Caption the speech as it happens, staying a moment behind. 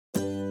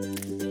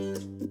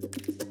Hey,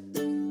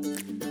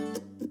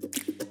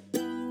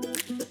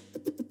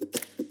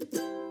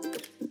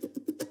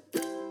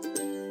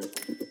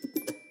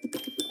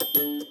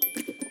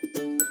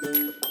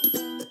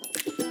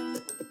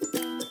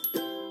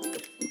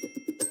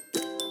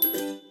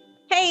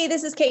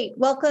 this is Kate.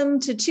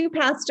 Welcome to Two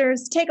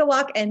Pastors Take a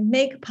Walk and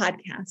Make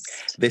podcast.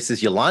 This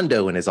is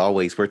Yolando, and as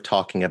always, we're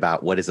talking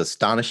about what is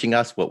astonishing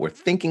us, what we're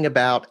thinking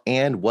about,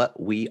 and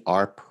what we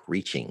are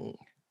preaching.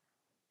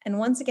 And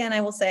once again,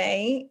 I will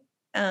say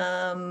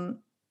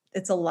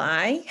it's a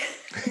lie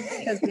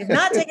because we have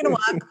not taken a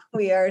walk.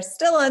 We are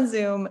still on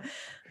Zoom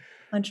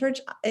on church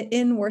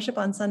in worship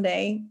on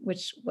Sunday,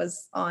 which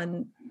was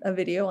on a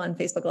video on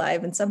Facebook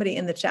Live. And somebody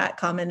in the chat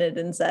commented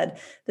and said,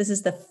 this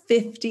is the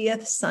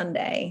 50th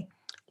Sunday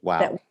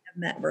that we have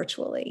met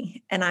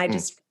virtually. And I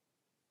just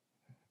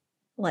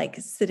like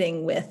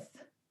sitting with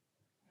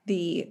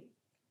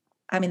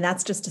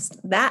that's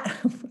just that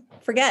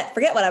forget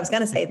what I was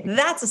going to say.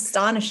 That's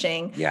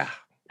astonishing. Yeah.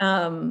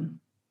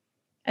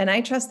 And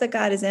I trust that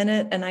God is in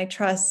it. And I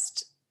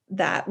trust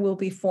that we'll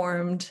be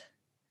formed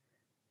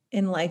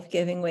in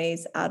life-giving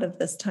ways out of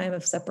this time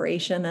of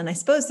separation. And I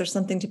suppose there's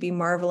something to be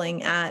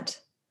marveling at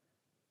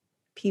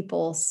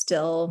people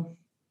still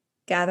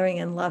gathering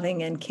and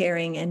loving and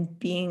caring and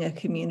being a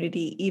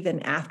community, even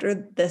after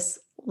this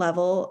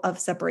level of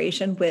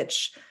separation,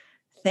 which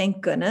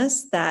thank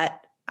goodness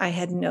that I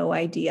had no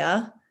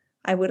idea.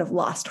 I would have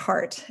lost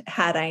heart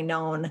had I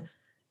known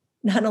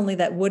not only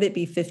that would it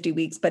be 50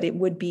 weeks, but it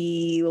would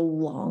be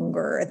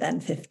longer than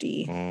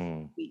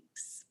 50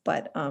 weeks.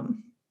 But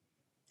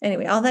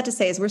anyway, all that to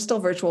say is we're still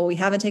virtual. We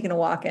haven't taken a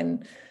walk,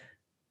 and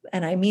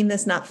I mean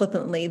this not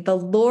flippantly. The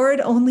Lord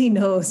only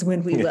knows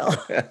when we will.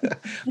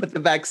 But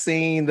the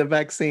vaccine,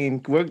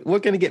 we're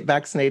going to get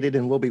vaccinated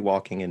and we'll be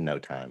walking in no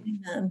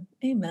time.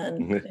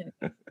 Amen.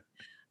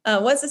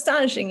 What's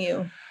astonishing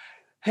you?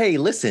 Hey,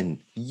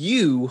 listen,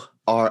 you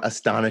are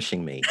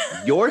astonishing me.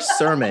 Your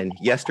sermon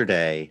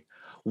yesterday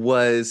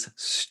was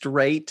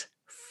straight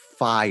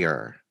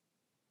fire.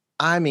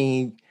 I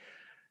mean,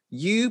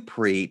 you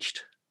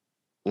preached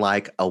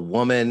like a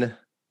woman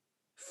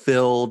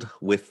filled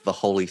with the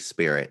Holy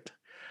Spirit.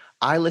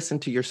 I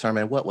listened to your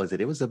sermon. What was it?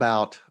 It was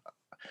about,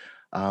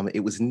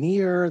 it was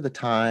near the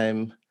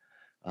time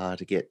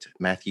to get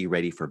Matthew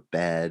ready for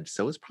bed.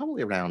 So it was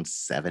probably around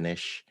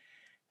 7-ish.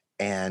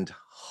 And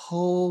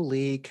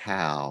holy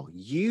cow,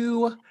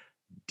 you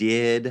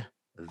did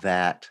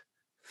that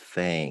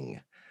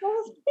thing.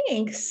 Well,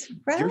 thanks,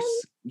 Brad.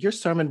 Your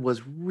sermon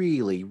was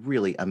really,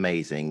 really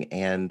amazing.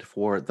 And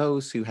for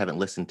those who haven't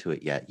listened to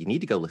it yet, you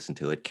need to go listen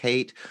to it.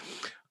 Kate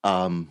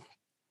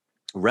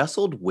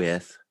wrestled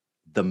with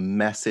the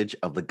message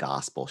of the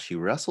gospel. She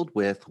wrestled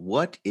with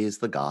what is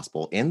the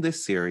gospel in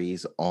this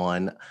series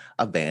on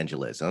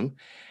evangelism.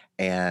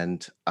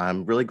 And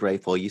I'm really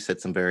grateful. You said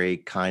some very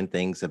kind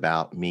things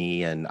about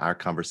me and our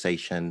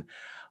conversation.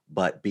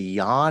 But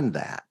beyond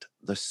that,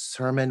 the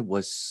sermon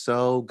was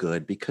so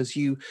good because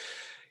you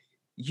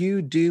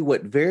do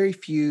what very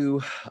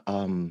few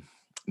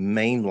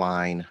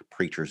mainline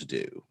preachers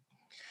do,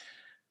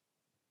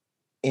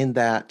 in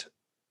that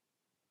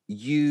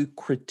you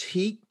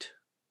critiqued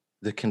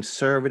the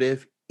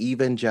conservative,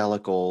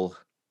 evangelical,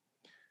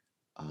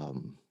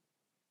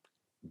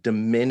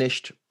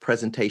 diminished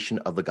presentation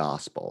of the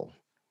gospel.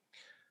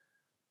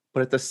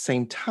 But at the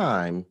same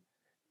time,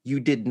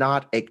 you did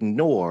not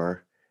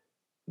ignore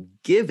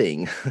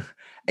giving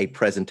a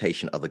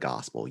presentation of the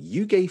gospel.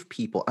 You gave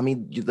people,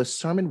 the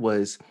sermon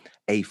was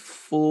a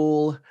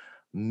full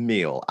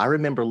meal. I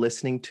remember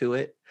listening to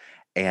it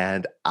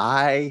and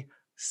I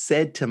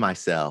said to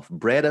myself,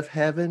 bread of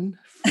heaven,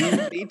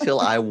 feed me till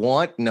I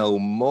want no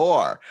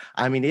more.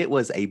 It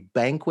was a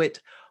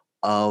banquet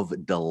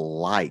of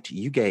delight.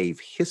 You gave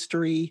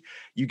history,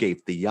 you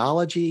gave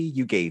theology,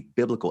 you gave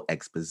biblical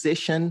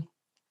exposition.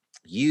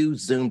 You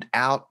zoomed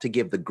out to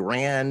give the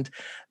grand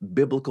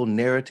biblical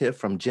narrative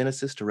from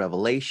Genesis to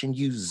Revelation.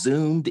 You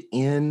zoomed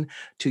in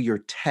to your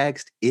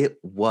text. It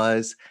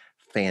was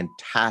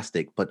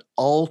fantastic. But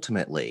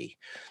ultimately,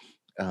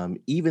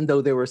 even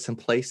though there were some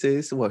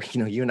places where,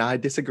 you and I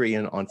disagree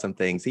on some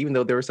things, even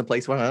though there were some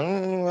places where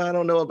I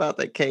don't know about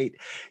that, Kate,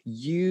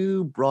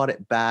 you brought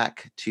it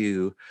back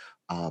to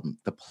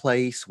the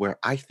place where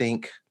I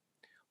think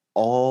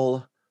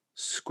all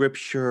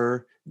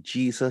Scripture,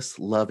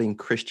 Jesus-loving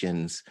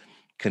Christians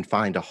can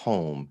find a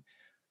home,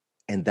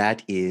 and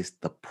that is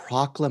the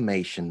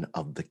proclamation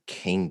of the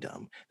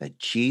kingdom, that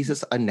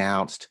Jesus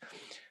announced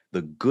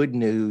the good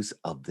news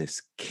of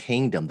this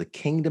kingdom, the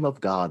kingdom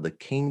of God, the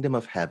kingdom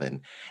of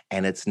heaven.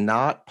 And it's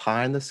not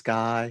pie in the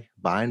sky,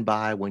 by and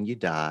by when you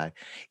die.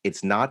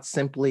 It's not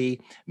simply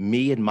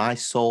me and my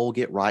soul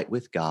get right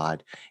with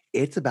God.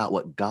 It's about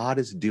what God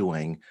is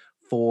doing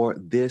for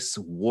this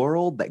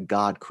world that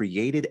God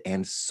created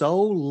and so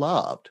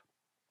loved,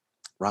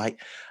 right?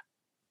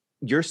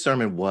 Your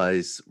sermon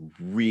was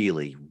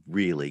really,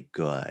 really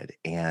good.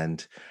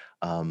 And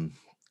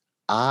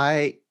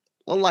I,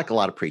 like a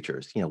lot of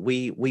preachers,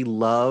 we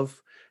love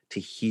to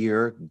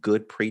hear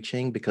good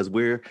preaching, because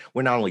we're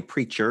not only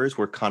preachers,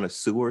 we're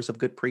connoisseurs of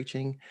good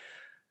preaching.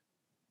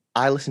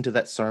 I listened to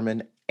that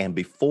sermon, and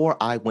before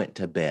I went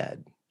to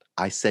bed,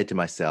 I said to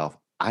myself,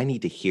 I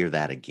need to hear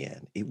that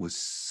again. It was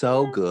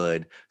so Yeah.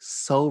 good,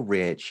 so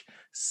rich,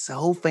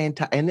 so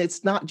fantastic. And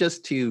it's not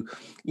just to,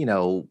 you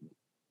know,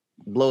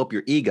 blow up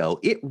your ego.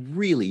 It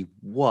really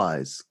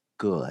was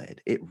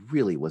good. It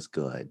really was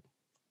good.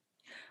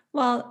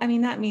 Well, I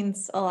mean, that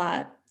means a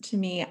lot to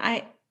me.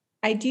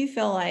 I do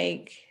feel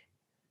like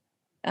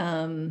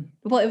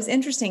well, it was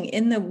interesting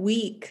in the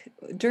week,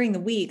 during the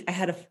week, I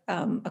had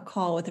a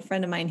call with a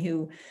friend of mine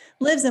who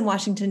lives in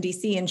Washington,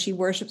 D.C., and she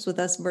worships with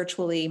us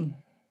virtually.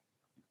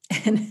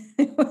 And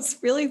it was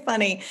really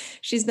funny.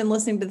 She's been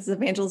listening to this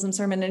evangelism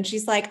sermon, and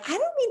she's like, I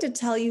don't mean to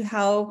tell you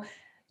how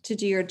to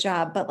do your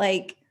job, but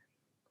like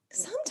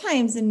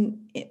sometimes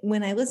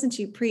when I listen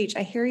to you preach,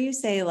 I hear you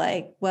say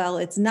like, well,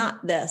 it's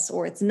not this,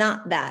 or it's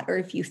not that, or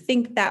if you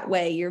think that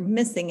way, you're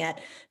missing it.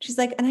 She's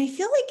like, and I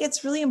feel like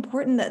it's really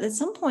important that at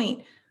some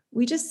point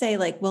we just say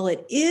like, well,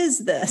 it is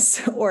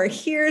this, or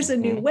here's a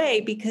new Mhm.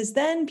 way, because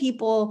then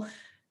people,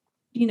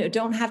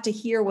 don't have to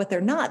hear what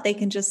they're not. They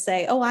can just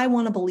say, oh, I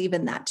want to believe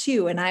in that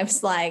too. And I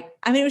was like,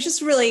 I mean, it was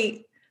just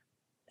really,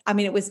 I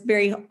mean, it was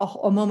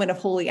a moment of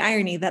holy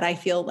irony that I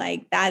feel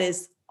like that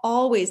is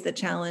always the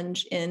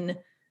challenge in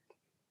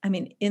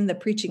the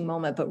preaching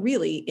moment, but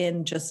really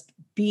in just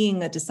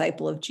being a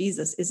disciple of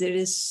Jesus, is it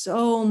is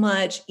so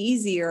much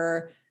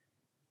easier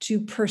to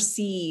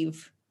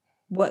perceive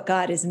what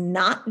God is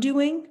not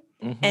doing,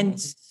 Mhm. and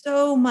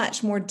so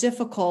much more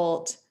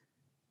difficult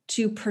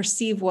to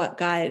perceive what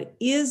God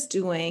is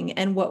doing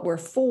and what we're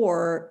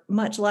for,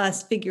 much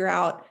less figure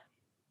out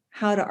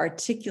how to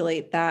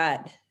articulate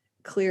that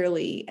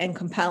clearly and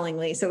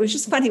compellingly. So it was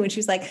just funny when she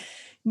was like,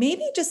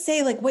 maybe just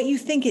say like what you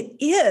think it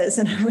is.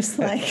 And I was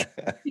like,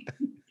 okay,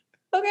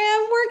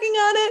 I'm working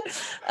on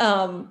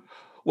it.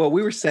 Well,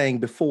 we were saying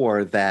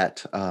before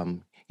that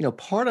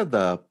part of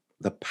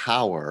the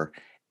power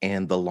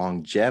and the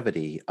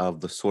longevity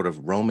of the sort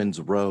of Romans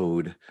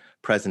Road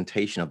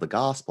presentation of the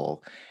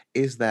gospel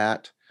is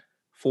that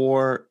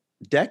for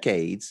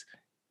decades,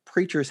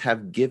 preachers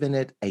have given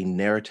it a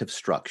narrative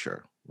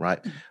structure, right?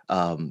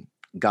 Um,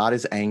 God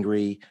is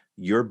angry,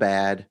 you're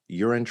bad,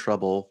 you're in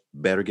trouble,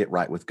 better get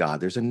right with God.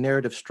 There's a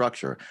narrative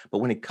structure. But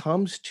when it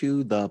comes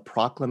to the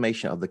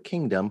proclamation of the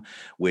kingdom,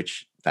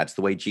 which that's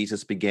the way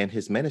Jesus began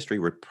his ministry,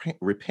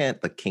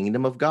 repent, the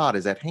kingdom of God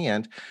is at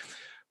hand.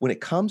 When it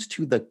comes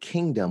to the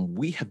kingdom,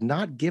 we have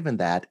not given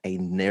that a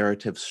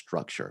narrative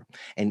structure.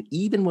 And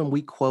even when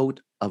we quote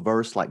a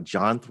verse like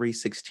John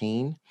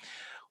 3:16,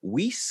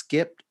 we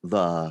skip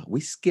the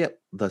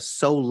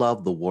so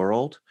loved the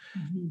world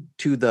Mhm.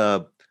 to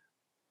the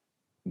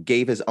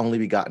gave his only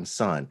begotten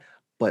son.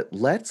 But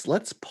let's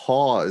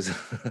pause.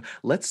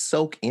 Let's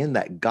soak in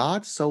that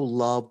God so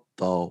loved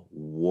the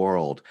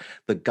world.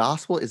 The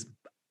gospel is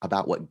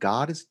about what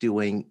God is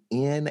doing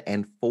in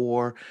and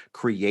for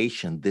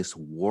creation, this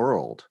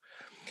world.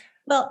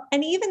 Well,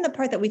 and even the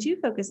part that we do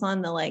focus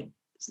on, the like,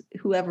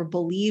 whoever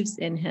believes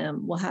in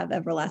him will have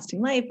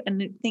everlasting life.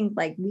 And I think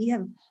like we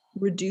have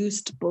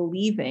reduced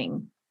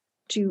believing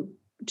to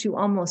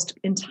almost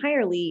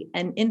entirely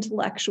an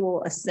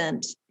intellectual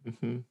assent.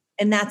 Mhm.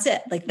 And that's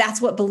it. Like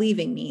that's what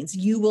believing means.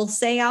 You will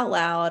say out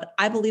loud,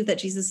 I believe that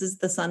Jesus is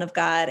the Son of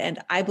God, and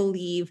I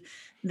believe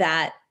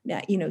that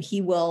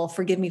he will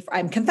forgive me.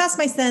 I confess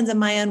my sins and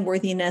my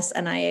unworthiness,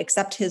 and I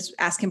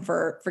ask him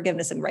for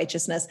forgiveness and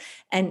righteousness.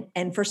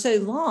 And for so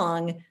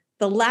long,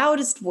 the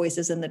loudest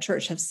voices in the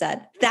church have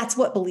said, that's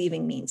what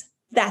believing means.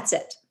 That's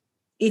it.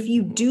 If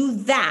you Mhm. do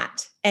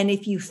that, and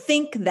if you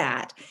think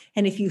that,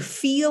 and if you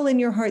feel in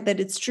your heart that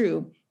it's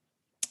true,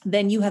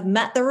 then you have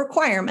met the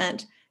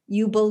requirement.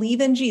 You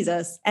believe in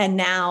Jesus, and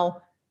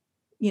now,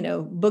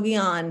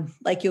 boogie on,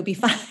 like you'll be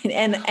fine.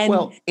 And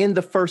Well, in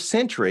the first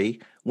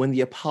century, when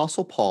the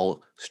Apostle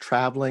Paul was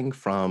traveling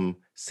from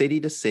city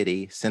to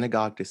city,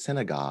 synagogue to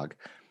synagogue,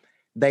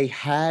 they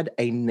had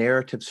a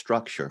narrative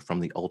structure from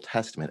the Old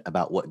Testament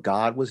about what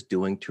God was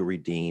doing to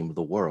redeem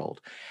the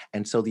world.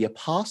 And so the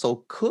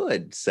apostle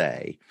could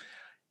say,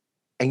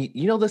 and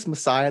you know this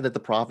Messiah that the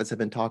prophets have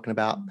been talking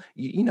about?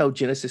 You know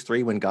Genesis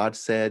 3 when God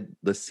said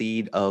the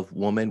seed of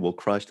woman will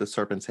crush the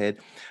serpent's head?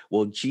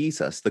 Well,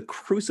 Jesus, the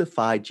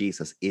crucified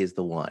Jesus is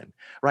the one,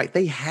 right?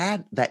 They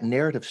had that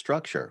narrative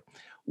structure.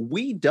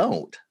 We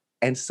don't.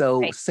 And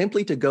so right.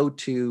 simply to go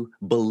to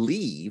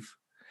believe,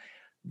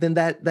 then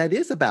that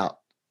is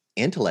about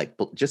intellect,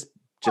 but just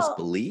Well,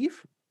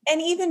 believe.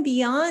 and even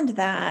beyond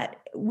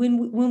that,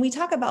 when we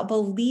talk about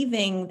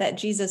believing that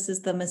Jesus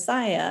is the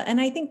Messiah,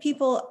 and I think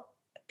people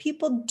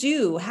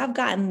do have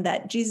gotten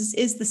that Jesus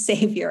is the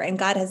Savior, and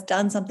God has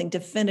done something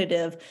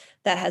definitive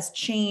that has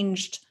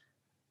changed,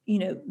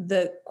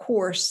 the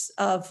course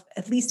of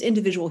at least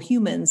individual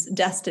humans'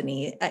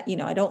 destiny.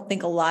 I don't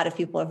think a lot of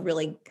people have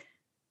really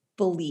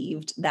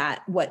believed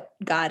that what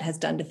God has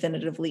done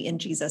definitively in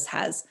Jesus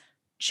has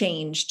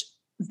changed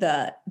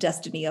the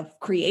destiny of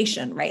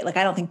creation, right? Like,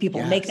 I don't think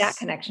people make that Yes.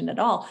 connection at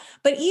all.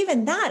 But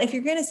even that, if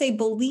you're going to say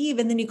believe,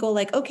 and then you go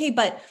like, okay,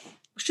 but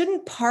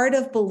shouldn't part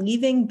of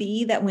believing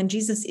be that when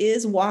Jesus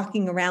is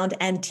walking around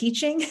and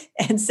teaching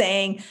and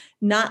saying,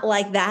 not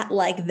like that,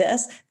 like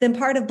this, then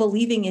part of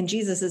believing in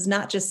Jesus is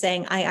not just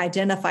saying, I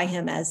identify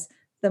him as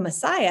the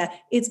Messiah.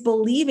 It's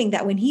believing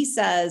that when he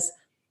says,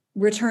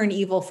 return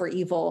evil for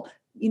evil,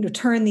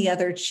 turn the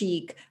other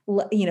cheek,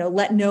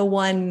 let no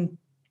one,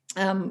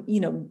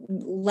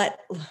 let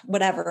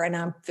whatever, and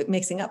I'm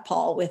mixing up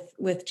Paul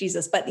with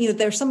Jesus, but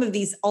there's some of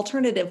these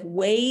alternative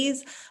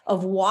ways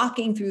of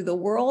walking through the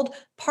world.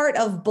 Part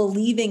of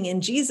believing in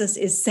Jesus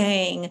is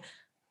saying,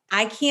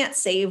 I can't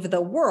save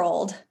the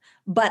world,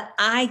 but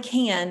I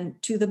can,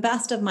 to the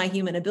best of my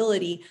human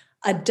ability,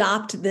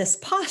 adopt this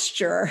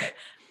posture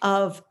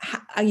of,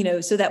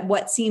 so that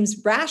what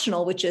seems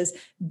rational, which is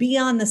be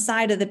on the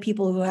side of the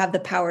people who have the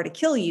power to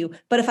kill you.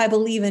 But if I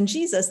believe in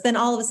Jesus, then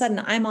all of a sudden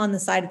I'm on the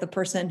side of the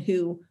person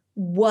who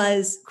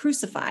was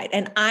crucified.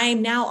 And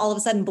I'm now all of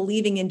a sudden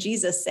believing in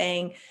Jesus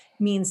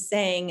means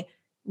saying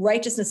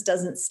righteousness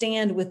doesn't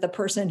stand with the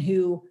person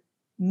who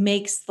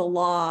makes the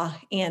law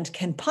and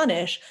can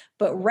punish,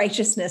 but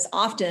righteousness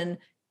often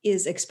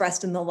is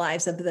expressed in the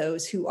lives of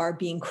those who are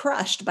being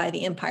crushed by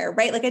the empire,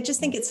 right? Like, I just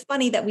think it's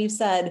funny that we've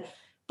said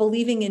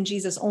believing in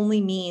Jesus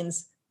only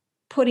means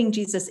putting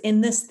Jesus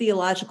in this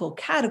theological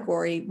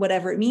category,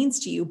 whatever it means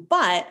to you,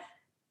 but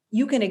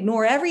you can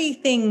ignore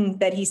everything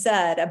that he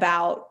said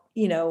about,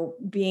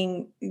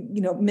 being,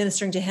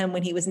 ministering to him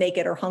when he was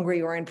naked or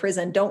hungry or in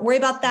prison. Don't worry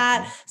about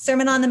that.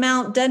 Sermon on the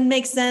Mount doesn't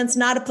make sense,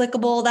 not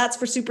applicable. That's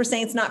for super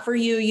saints, not for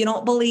you. You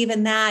don't believe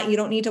in that. You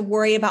don't need to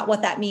worry about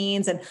what that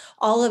means. And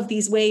all of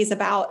these ways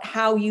about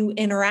how you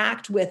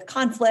interact with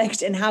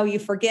conflict and how you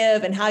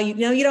forgive and how you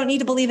don't need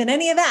to believe in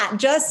any of that.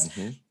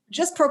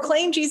 Just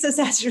proclaim Jesus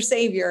as your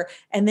savior,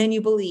 and then you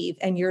believe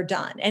and you're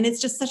done. And it's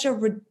just such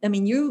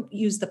you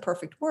use the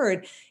perfect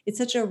word. It's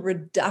such a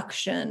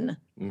reduction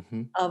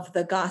of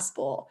the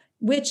gospel,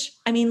 which,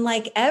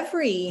 like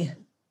every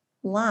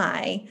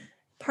lie,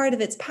 part of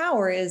its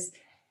power is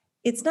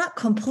it's not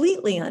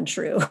completely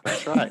untrue.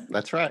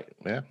 That's right.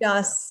 Yeah.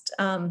 Just,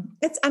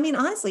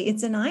 honestly,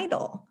 it's an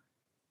idol.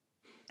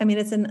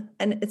 It's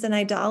an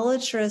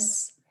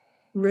idolatrous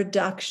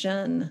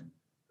reduction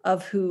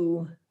of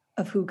who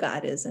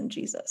God is in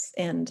Jesus.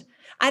 And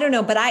I don't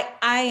know, but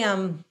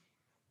I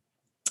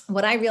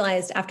what I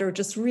realized after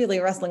just really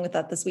wrestling with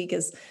that this week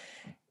is,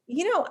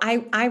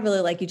 I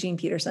really like Eugene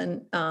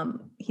Peterson.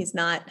 He's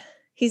not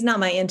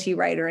my NT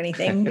Wright or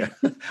anything.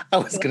 I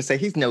was going to say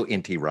he's no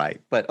NT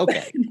Wright, but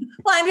okay.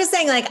 Well, I'm just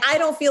saying, I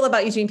don't feel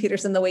about Eugene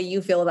Peterson the way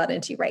you feel about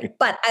NT Wright,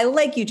 but I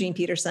like Eugene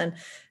Peterson.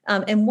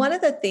 And one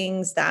of the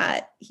things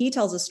that he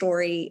tells a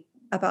story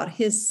about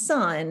his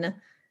son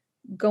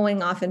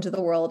going off into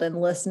the world and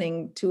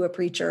listening to a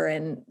preacher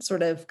and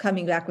sort of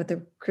coming back with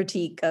a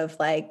critique of,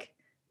 like,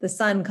 the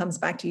son comes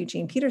back to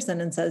Eugene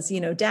Peterson and says,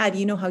 Dad,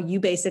 how you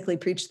basically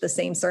preach the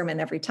same sermon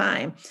every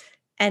time.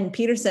 And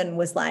Peterson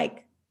was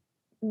like,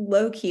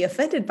 low-key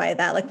offended by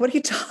that. Like, what are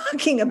you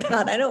talking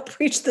about? I don't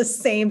preach the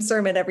same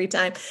sermon every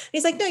time. And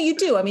he's like, no, you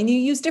do. You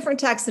use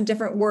different texts and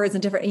different words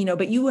and different,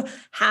 but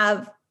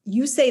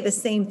you say the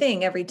same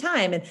thing every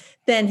time. And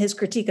then his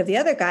critique of the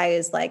other guy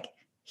is like,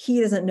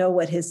 he doesn't know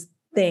what his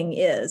thing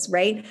is,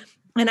 right?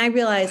 And I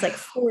realized, like,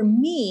 for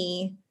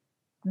me,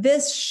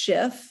 this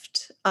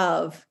shift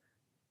of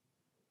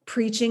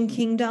preaching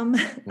kingdom,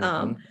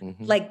 and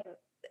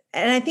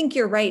I think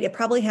you're right, it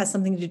probably has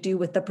something to do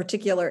with the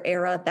particular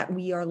era that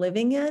we are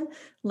living in.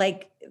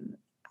 Like,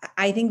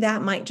 I think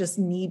that might just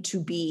need to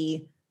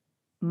be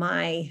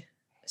my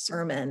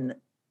sermon,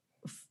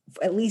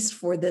 at least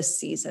for this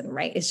season,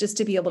 right? It's just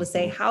to be able to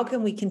say, how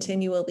can we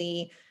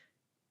continually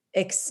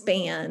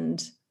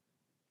expand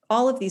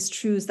all of these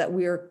truths that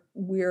we're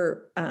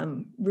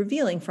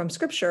revealing from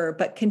Scripture,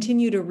 but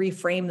continue to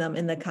reframe them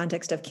in the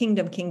context of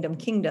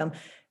kingdom,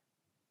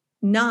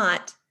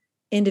 not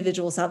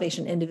individual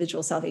salvation,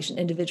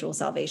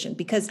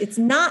 because it's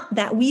not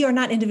that we are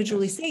not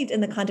individually saved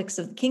in the context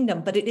of the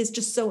kingdom, but it is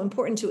just so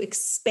important to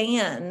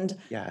expand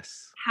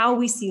how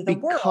we see the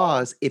world.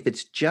 Because if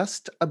it's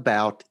just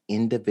about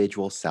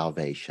individual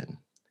salvation,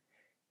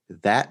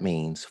 that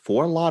means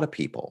for a lot of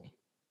people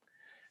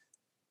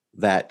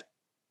that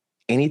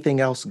anything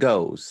else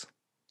goes.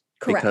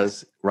 Correct.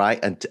 Because, right,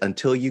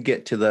 until you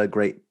get to the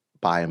great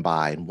by and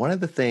by. And one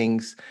of the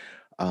things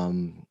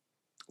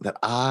that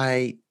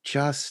I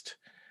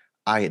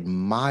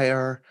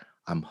admire,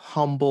 I'm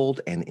humbled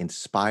and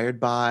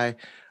inspired by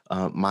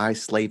my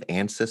slave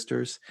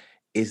ancestors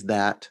is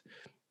that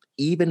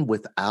even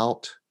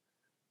without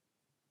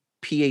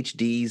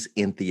PhDs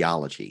in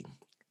theology,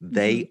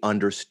 they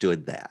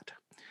understood that.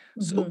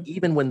 So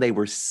even when they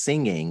were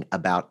singing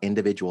about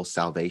individual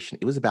salvation,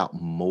 it was about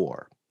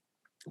more.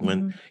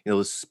 When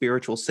the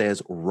spiritual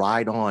says,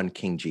 "Ride on,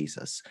 King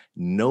Jesus,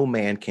 no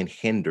man can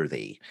hinder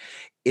thee."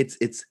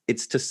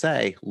 It's to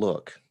say,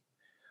 look,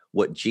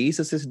 what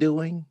Jesus is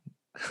doing,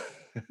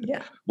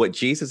 what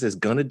Jesus is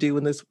going to do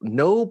in this,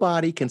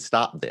 nobody can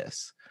stop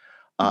this.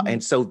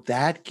 And so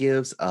that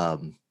gives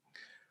not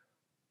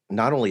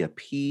only a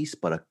peace,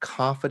 but a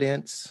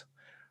confidence.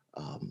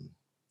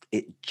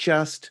 It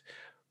just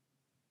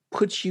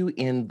puts you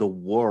in the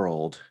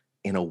world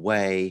in a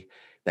way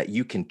that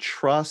you can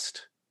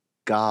trust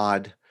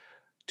God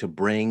to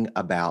bring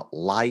about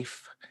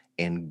life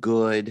and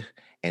good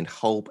and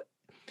hope,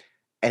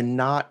 and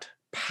not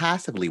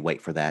passively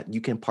wait for that.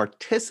 You can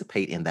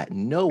participate in that,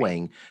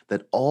 knowing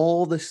that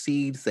all the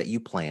seeds that you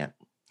plant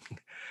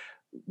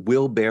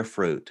will bear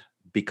fruit,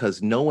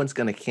 because no one's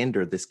going to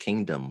hinder this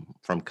kingdom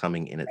from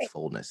coming in its Right.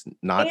 fullness,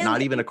 not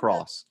And even a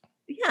cross.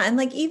 yeah, and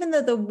like even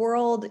though the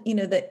world,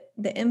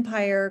 the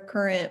empire,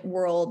 current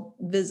world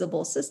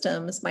visible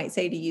systems might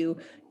say to you,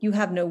 you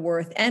have no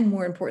worth, and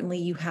more importantly,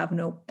 you have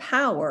no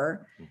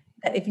power.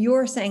 That if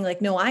you're saying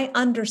like, no, I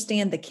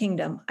understand the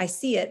kingdom, I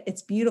see it,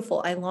 it's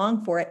beautiful, I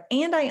long for it,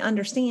 and I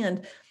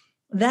understand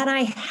that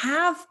I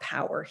have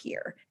power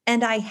here,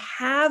 and I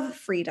have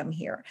freedom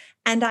here,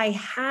 and I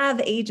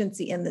have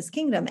agency in this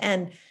kingdom.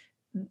 And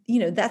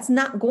that's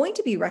not going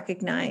to be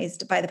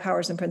recognized by the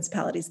powers and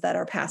principalities that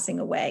are passing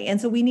away. And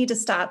so we need to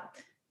stop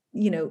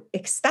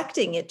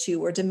expecting it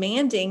to, or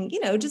demanding,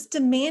 just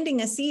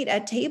demanding a seat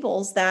at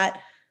tables that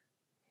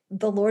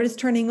the Lord is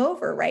turning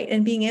over, right?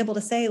 And being able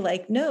to say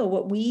like, no,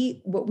 what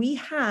we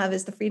have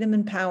is the freedom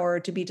and power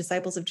to be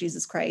disciples of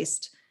Jesus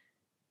Christ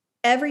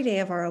every day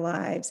of our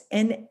lives,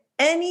 and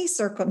any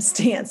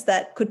circumstance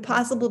that could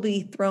possibly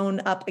be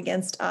thrown up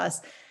against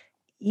us,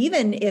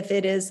 even if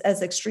it is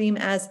as extreme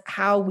as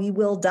how we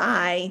will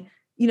die.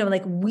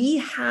 Like we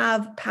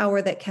have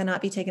power that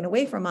cannot be taken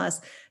away from us.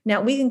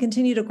 Now we can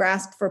continue to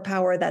grasp for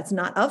power that's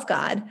not of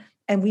God,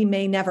 and we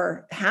may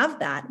never have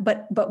that.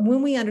 But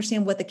when we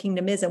understand what the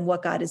kingdom is and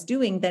what God is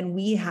doing, then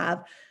we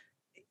have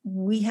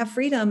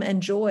freedom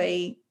and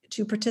joy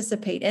to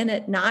participate in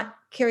it, not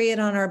carry it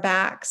on our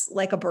backs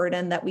like a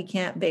burden that we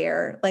can't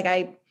bear. Like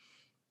I,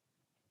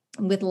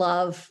 with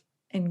love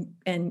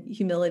and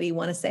humility,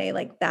 want to say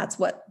like, that's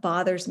what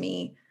bothers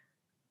me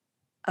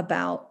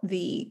about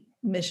the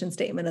mission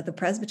statement of the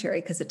presbytery,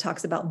 because it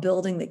talks about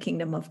building the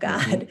kingdom of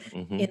God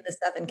in the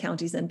 7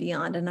 counties and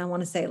beyond. And I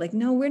want to say like,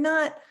 no, we're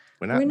not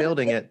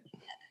Building it.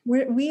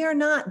 We are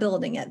not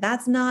building it.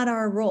 That's not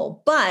our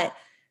role. But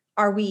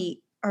are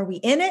we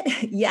in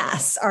it?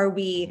 Yes. Are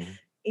we,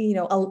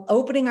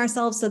 opening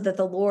ourselves so that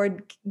the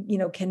Lord,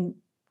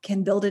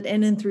 can build it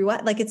in and through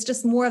us? Like, it's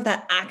just more of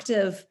that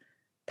active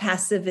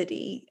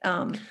passivity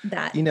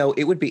that.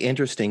 It would be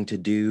interesting to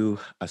do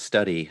a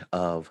study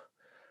of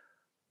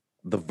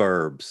the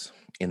verbs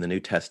in the New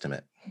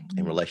Testament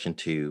in relation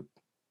to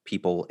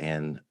people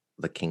and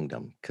the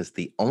kingdom, because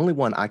the only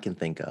one I can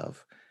think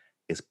of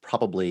is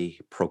probably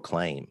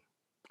proclaim.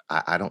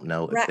 I don't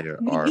know if there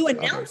are You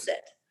others. announce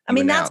it. I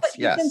mean, that's what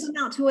you send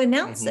them out to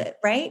announce it,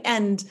 right?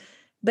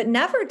 But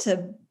never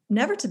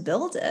to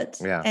build it.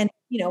 Yeah. And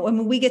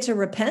when we get to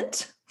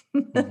repent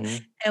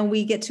and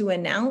we get to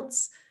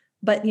announce.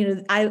 But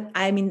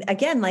I mean,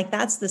 again, like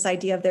that's this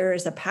idea of there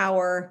is a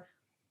power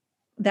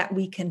that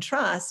we can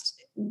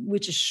trust,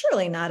 which is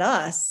surely not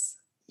us.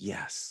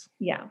 Yes.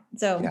 Yeah.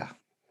 So yeah.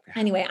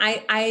 Anyway,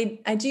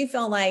 I do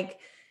feel like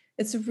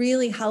it's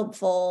really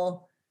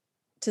helpful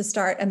to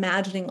start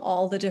imagining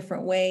all the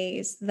different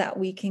ways that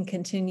we can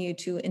continue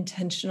to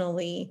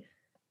intentionally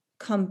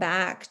come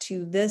back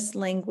to this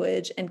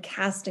language and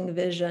casting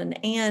vision,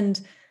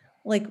 and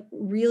like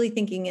really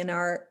thinking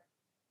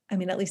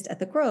at least at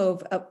the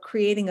Grove, of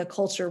creating a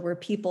culture where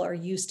people are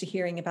used to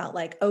hearing about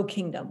like, oh,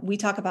 kingdom. We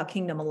talk about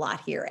kingdom a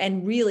lot here,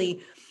 and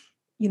really,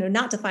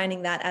 not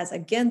defining that as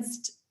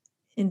against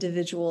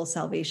individual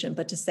salvation,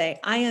 but to say,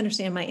 I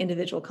understand my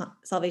individual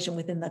salvation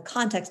within the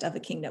context of a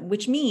kingdom,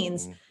 which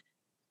means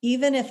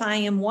even if I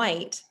am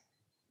white,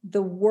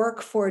 the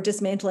work for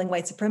dismantling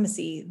white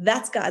supremacy,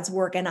 that's God's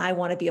work, and I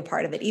want to be a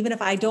part of it. Even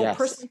if I don't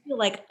personally feel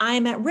like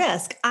I'm at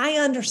risk, I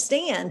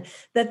understand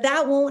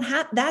that won't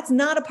happen. That's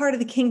not a part of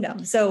the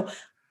kingdom. So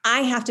I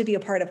have to be a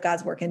part of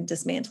God's work in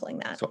dismantling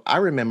that. So I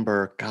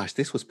remember, gosh,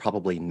 this was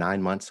probably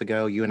 9 months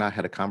ago. You and I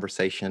had a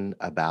conversation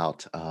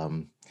about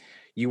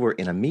you were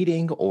in a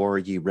meeting or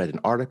you read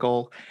an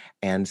article,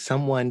 and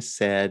someone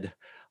said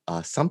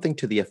something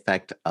to the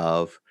effect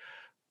of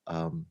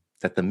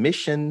that the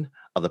mission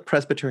of the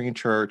Presbyterian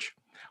Church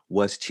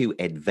was to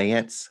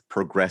advance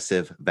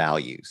progressive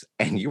values.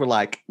 And you were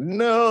like,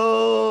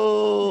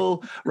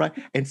 no, right?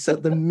 And so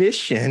the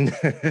mission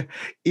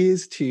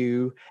is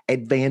to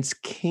advance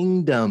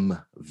kingdom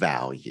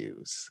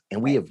values.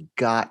 And we have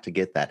got to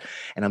get that.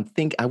 And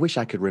I wish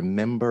I could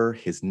remember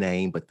his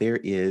name, but there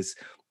is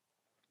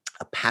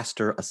a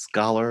pastor, a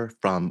scholar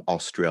from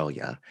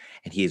Australia,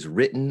 and he has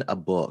written a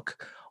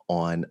book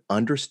on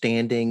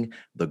understanding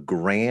the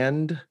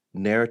grand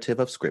narrative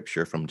of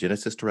Scripture from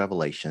Genesis to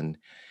Revelation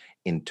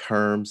in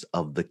terms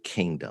of the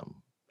kingdom.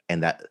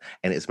 And as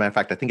a matter of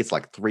fact, I think it's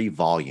like 3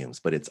 volumes,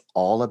 but it's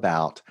all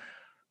about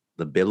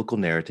the biblical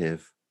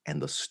narrative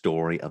and the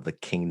story of the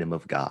kingdom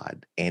of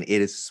God. And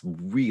it is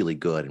really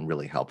good and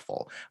really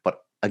helpful.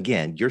 But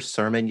again, your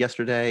sermon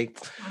yesterday,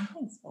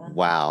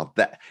 wow,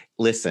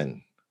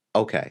 listen,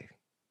 okay.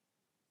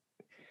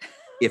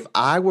 If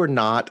I were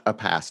not a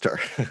pastor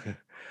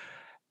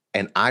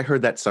and I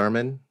heard that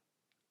sermon,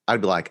 I'd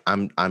be like,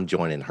 I'm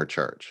joining her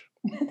church.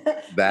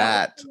 What's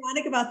That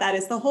ironic about that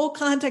is the whole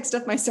context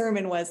of my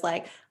sermon was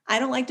like, I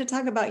don't like to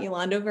talk about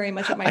Yolando very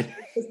much at my church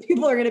because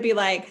people are going to be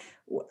like,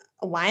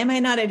 why am I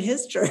not at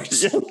his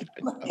church? Yeah.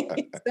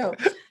 So,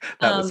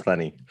 That was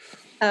funny.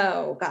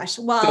 oh gosh.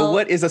 So Well,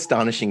 what is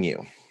astonishing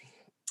you?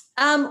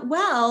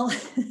 well,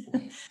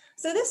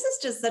 so this is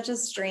just such a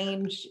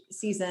strange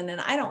season, and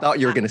I I don't. thought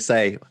you were going to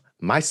say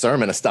my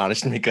sermon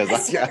astonished me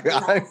because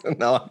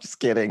no, I'm just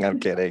kidding. I'm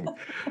kidding.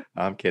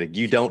 I'm kidding.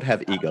 You don't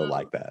have ego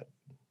like that.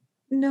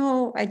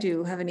 No, I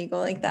do have an ego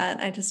like that.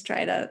 I just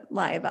try to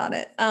lie about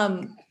it.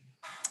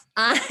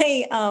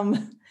 I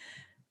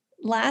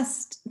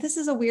this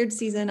is a weird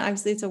season.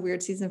 Obviously, it's a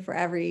weird season for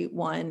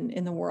everyone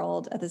in the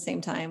world at the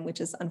same time,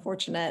 which is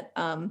unfortunate.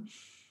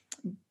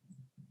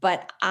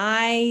 But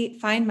I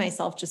find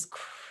myself just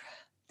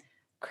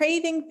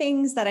craving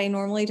things that I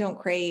normally don't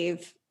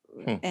crave,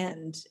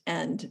 and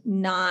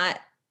not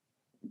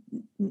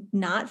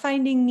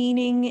finding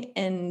meaning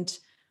and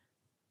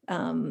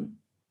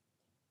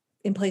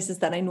in places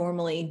that I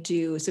normally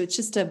do. So it's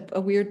just a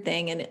weird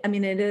thing. And I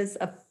mean, it's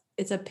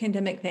a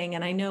pandemic thing.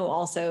 And I know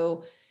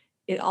also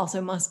it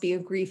also must be a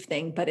grief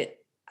thing, but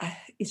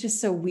it's just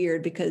so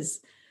weird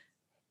because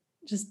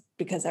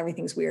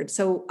everything's weird.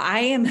 So I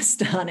am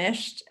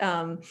astonished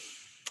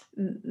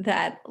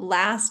that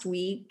last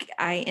week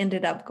I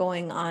ended up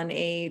going on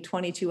a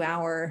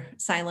 22-hour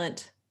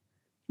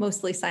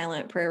mostly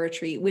silent prayer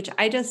retreat, which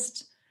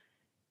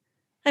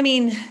I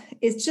mean,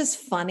 it's just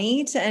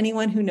funny to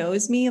anyone who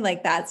knows me.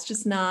 Like that's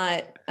just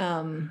not,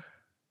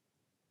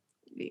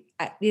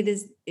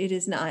 it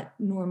is not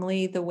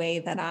normally the way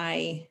that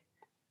I'm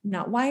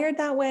not wired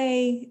that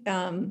way.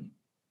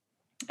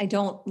 I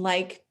don't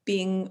like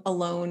being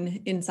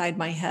alone inside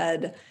my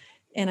head,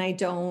 and I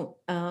don't,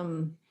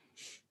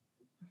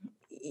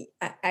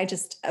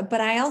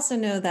 but I also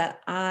know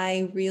that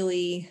I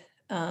really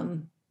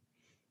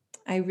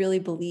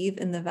believe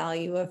in the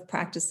value of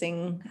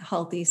practicing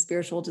healthy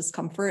spiritual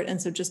discomfort.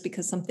 And so just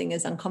because something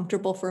is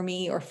uncomfortable for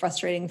me or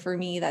frustrating for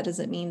me, that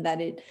doesn't mean that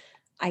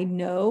I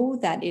know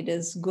that it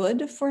is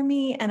good for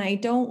me. And I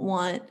don't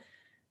want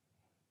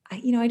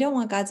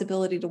God's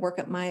ability to work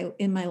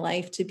in my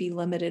life to be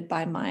limited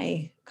by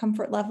my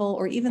comfort level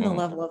or even the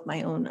level of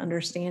my own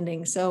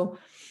understanding. So,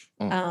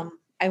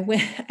 I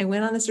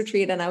went on this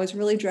retreat and I was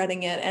really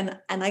dreading it. And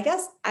I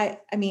guess I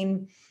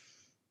mean,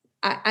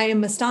 I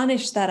am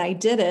astonished that I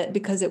did it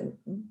because it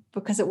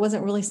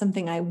wasn't really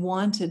something I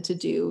wanted to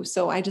do.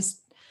 So I just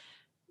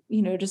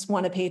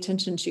want to pay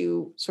attention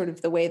to sort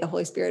of the way the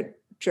Holy Spirit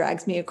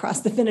drags me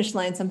across the finish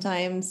line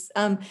sometimes.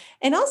 And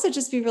also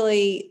just be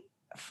really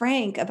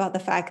frank about the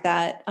fact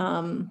that,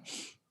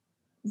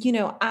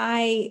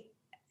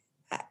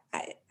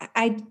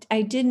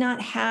 I did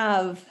not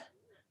have,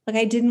 like,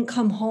 I didn't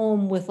come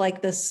home with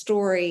like this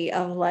story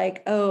of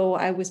like, oh,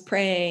 I was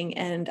praying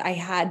and I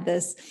had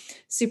this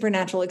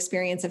supernatural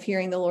experience of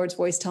hearing the Lord's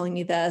voice telling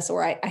me this,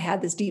 or I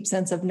had this deep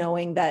sense of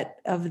knowing that.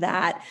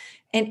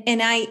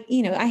 And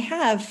I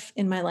have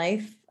in my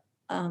life,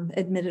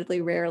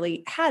 admittedly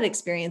rarely had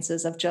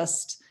experiences of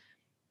just,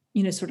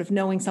 sort of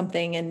knowing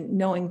something and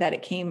knowing that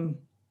it came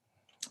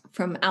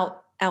from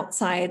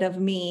outside of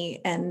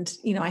me. And,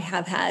 I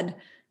have had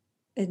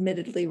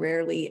admittedly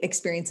rarely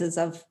experiences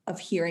of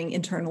hearing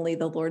internally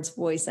the Lord's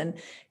voice. And,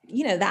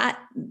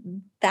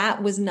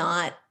 that was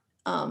not,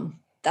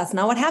 that's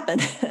not what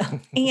happened.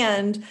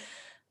 And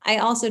I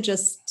also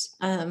just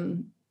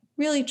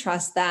really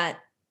trust that,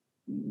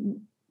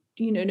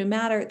 no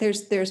matter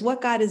there's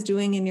what God is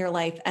doing in your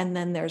life, and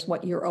then there's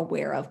what you're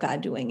aware of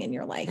God doing in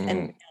your life.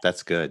 And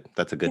that's good.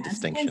 That's a good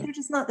distinction. And they're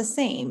just not the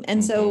same.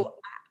 And so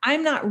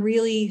I'm not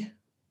really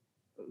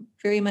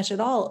very much at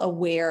all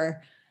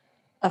aware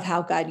of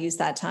how God used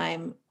that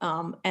time.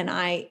 And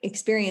I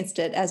experienced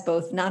it as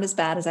both not as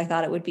bad as I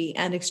thought it would be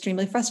and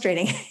extremely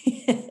frustrating.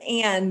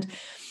 And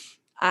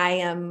I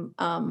am,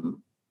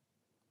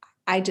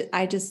 I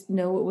just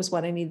know it was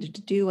what I needed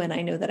to do. And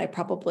I know that I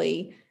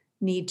probably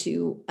need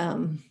to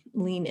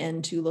lean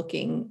into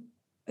looking,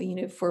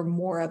 for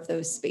more of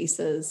those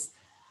spaces,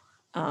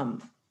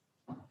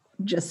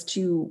 just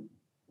to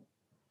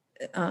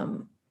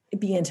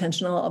be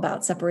intentional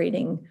about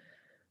separating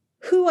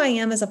who I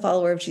am as a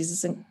follower of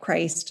Jesus and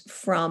Christ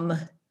from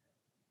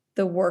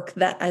the work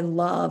that I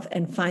love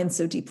and find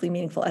so deeply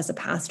meaningful as a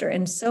pastor.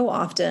 And so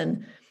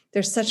often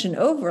there's such an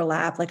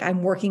overlap. Like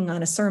I'm working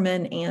on a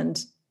sermon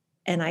and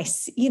I,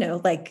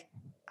 like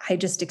I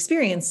just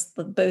experience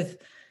both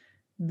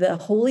the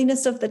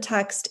holiness of the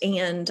text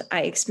and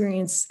I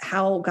experience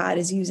how God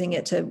is using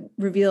it to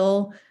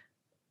reveal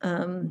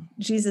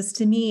Jesus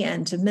to me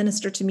and to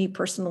minister to me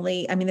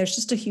personally. I mean, there's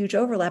just a huge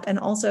overlap, and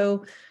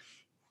also,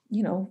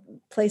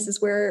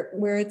 places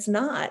where it's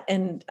not.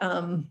 And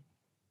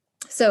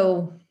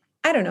so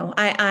I don't know.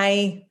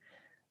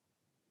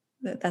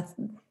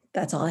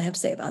 That's all I have to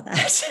say about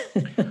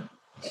that.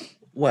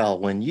 Well,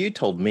 when you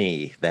told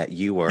me that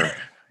you were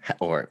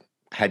or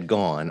had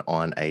gone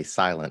on a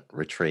silent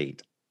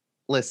retreat,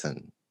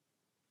 listen,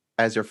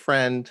 as your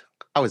friend,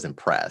 I was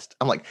impressed.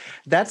 I'm like,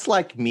 that's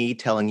like me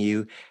telling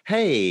you,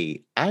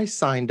 hey, I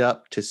signed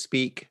up to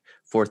speak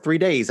for 3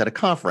 days at a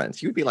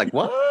conference. You'd be like,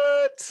 what?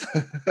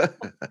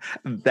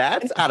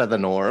 That's out of the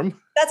norm.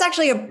 That's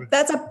actually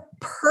that's a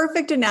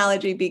perfect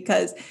analogy,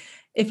 because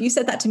if you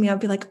said that to me, I'd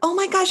be like, oh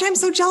my gosh, I'm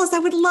so jealous. I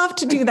would love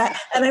to do that.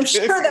 And I'm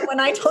sure that when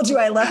I told you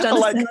I left on a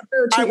Like,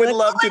 I would like,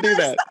 love oh to do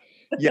gosh. that.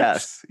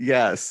 Yes,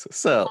 yes.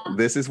 So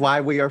this is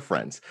why we are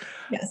friends.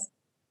 Yes.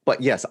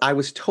 But yes, I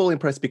was totally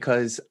impressed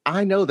because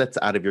I know that's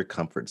out of your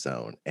comfort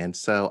zone. And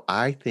so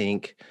I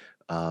think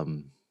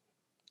um,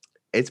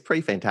 it's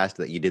pretty fantastic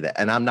that you did that.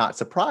 And I'm not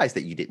surprised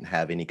that you didn't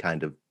have any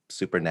kind of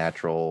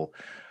supernatural,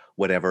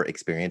 whatever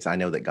experience. I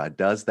know that God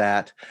does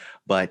that.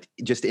 But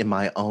just in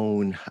my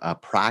own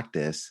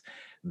practice,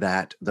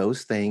 that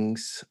those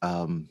things,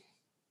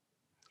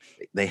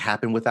 they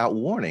happen without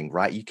warning,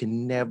 right? You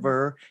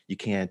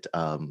can't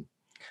um,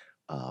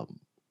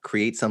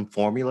 create some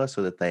formula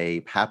so that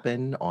they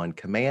happen on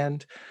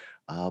command.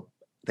 Uh,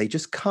 they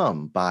just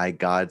come by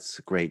God's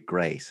great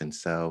grace. And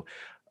so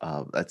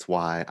that's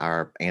why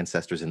our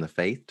ancestors in the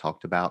faith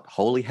talked about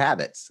holy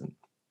habits. And,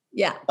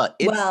 Yeah.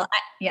 it's, Yeah.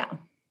 yeah,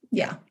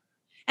 Yeah.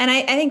 And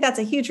I think that's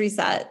a huge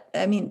reset.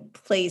 I mean,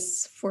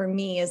 place for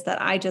me is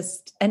that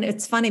and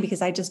it's funny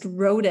because I just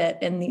wrote it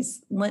in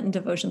these Lenten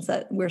devotions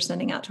that we're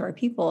sending out to our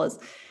people is,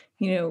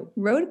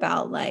 wrote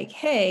about like,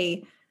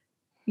 hey,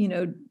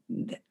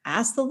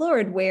 ask the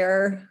Lord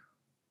where,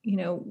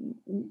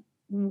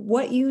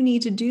 what you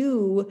need to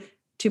do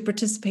to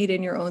participate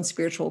in your own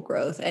spiritual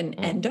growth,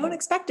 and don't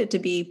expect it to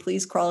be,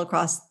 please crawl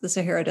across the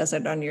Sahara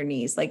Desert on your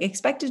knees. Like,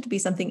 expect it to be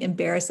something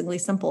embarrassingly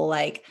simple,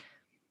 like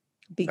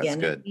that's begin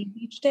good.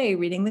 each day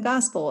reading the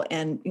gospel,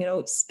 and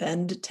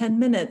spend 10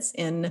 minutes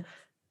in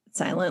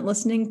silent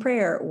listening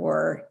prayer,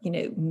 or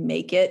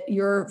make it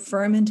your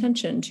firm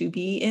intention to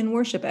be in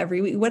worship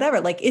every week, whatever.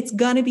 Like, it's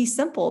gonna be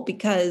simple,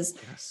 because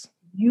Yes.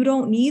 you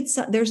don't need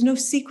there's no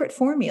secret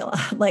formula.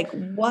 Like,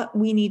 what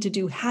we need to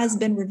do has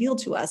been revealed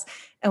to us,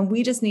 and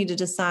we just need to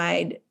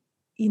decide,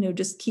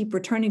 just keep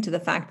returning to the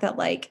fact that,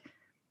 like,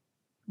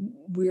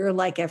 we're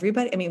like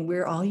everybody. I mean,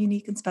 we're all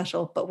unique and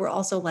special, but we're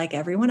also like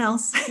everyone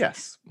else.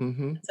 Yes.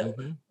 Hmm. So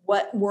Hmm.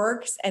 what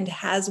works and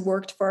has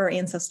worked for our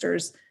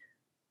ancestors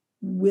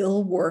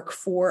will work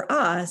for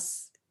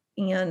us.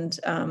 And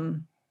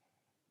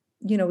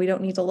we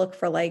don't need to look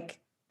for like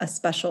a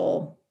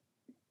special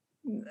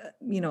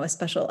a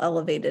special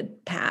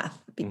elevated path,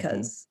 Hmm.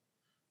 because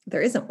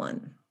there isn't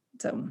one.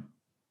 So,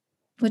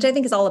 which I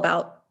think is all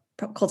about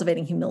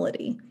cultivating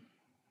humility.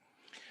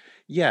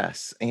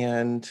 Yes.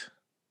 And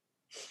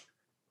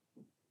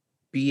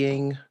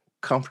being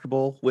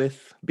comfortable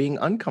with being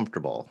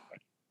uncomfortable,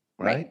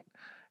 right? Right.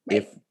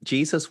 If Right.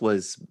 Jesus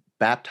was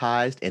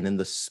baptized and then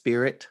the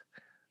Spirit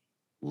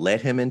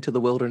led him into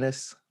the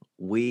wilderness,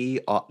 we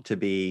ought to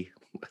be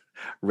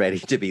ready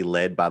to be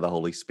led by the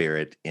Holy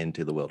Spirit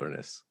into the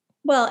wilderness.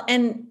 Well,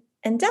 and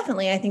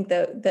definitely, I think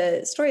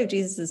the story of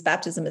Jesus's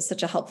baptism is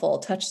such a helpful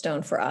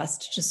touchstone for us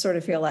to just sort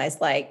of realize,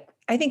 like,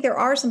 I think there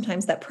are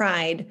sometimes that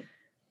pride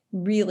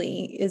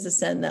really is a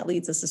sin that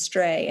leads us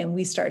astray, and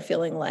we start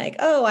feeling like,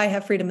 oh, I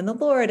have freedom in the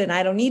Lord, and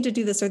I don't need to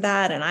do this or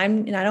that, and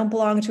I don't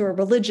belong to a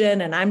religion,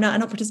 and I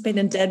don't participate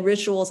in dead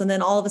rituals, and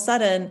then all of a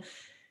sudden,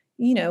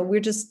 we're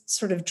just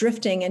sort of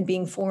drifting and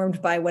being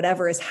formed by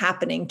whatever is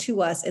happening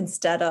to us,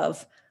 instead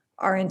of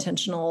our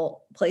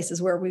intentional places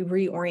where we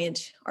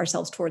reorient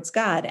ourselves towards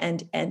God.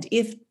 And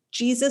if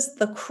Jesus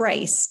the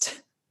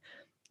Christ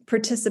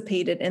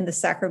participated in the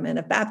sacrament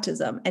of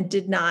baptism and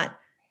did not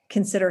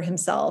consider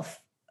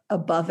himself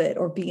above it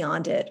or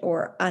beyond it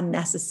or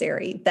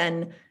unnecessary,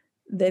 then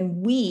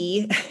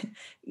we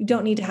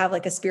don't need to have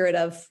like a spirit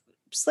of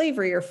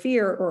slavery or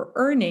fear or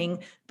earning,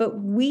 but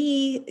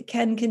we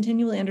can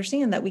continually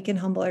understand that we can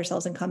humble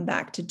ourselves and come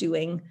back to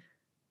doing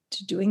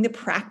the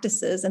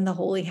practices, and the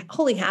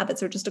holy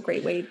habits are just a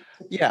great way.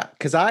 Yeah,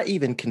 because I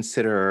even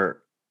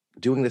consider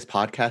doing this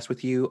podcast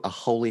with you a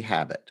holy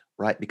habit,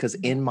 right? Because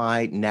in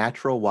my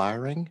natural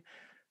wiring,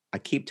 I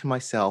keep to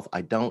myself.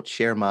 I don't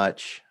share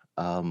much.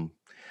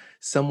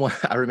 Someone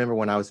I remember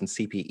when I was in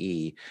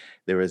CPE,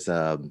 there was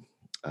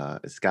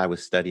this guy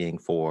was studying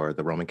for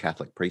the Roman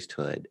Catholic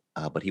priesthood,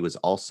 but he was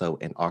also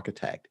an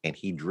architect, and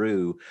he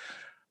drew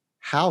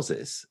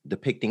houses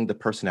depicting the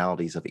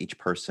personalities of each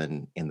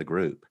person in the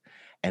group.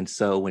 And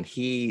so when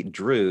he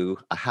drew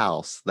a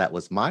house that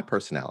was my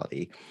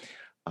personality,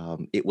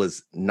 it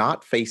was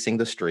not facing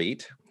the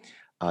street.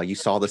 You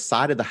saw the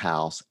side of the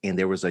house, and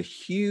there was a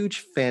huge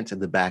fence in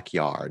the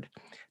backyard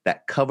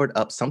that covered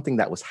up something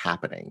that was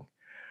happening.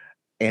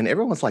 And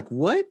everyone was like,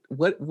 what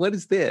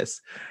is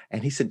this?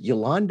 And he said,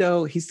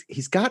 Yolando,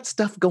 he's got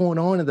stuff going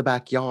on in the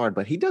backyard,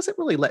 but he doesn't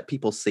really let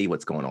people see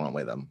what's going on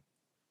with him.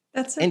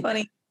 That's so And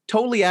funny.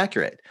 totally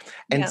accurate.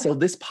 And Yeah. so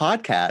this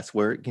podcast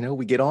where,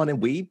 we get on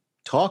and we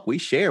talk, we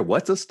share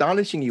what's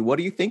astonishing you. What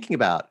are you thinking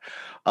about?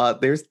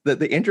 There's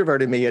the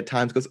introvert in me at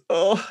times goes,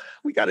 oh,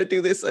 we got to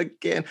do this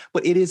again.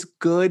 But it is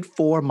good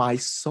for my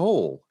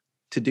soul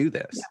to do Yeah.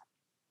 this.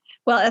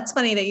 Well, that's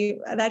funny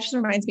that just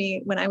reminds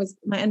me, when I was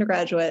my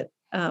undergraduate,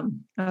 I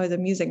was a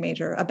music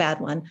major, a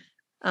bad one.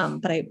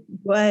 But I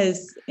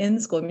was in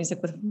the School of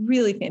Music with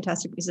really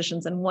fantastic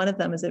musicians. And one of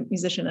them is a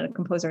musician and a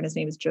composer, and his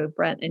name is Joe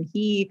Brent. And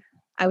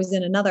I was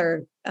in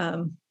another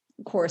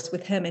course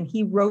with him, and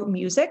he wrote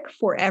music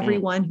for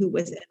everyone who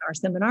was in our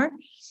seminar.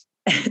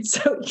 And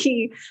so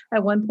he,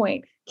 at one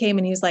point, came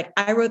and he was like,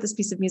 I wrote this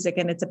piece of music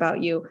and it's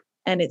about you.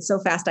 And it's so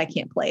fast, I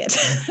can't play it.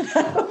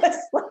 I was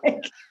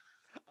like,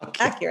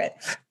 accurate.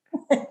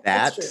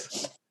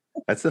 That's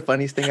the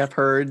funniest thing I've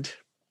heard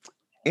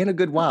in a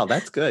good while.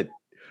 That's good.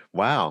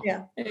 Wow.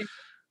 Yeah.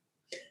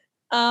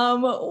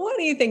 What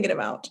are you thinking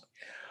about?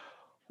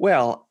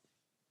 Well,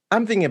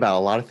 I'm thinking about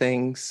a lot of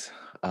things,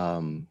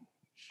 and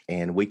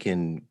we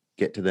can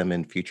get to them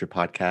in future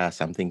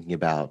podcasts. I'm thinking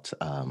about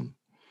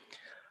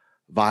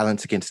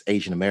violence against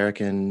Asian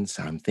Americans.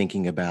 I'm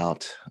thinking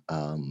about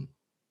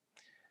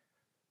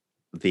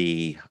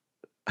the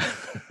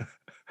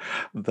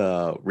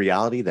the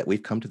reality that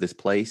we've come to this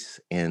place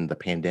in the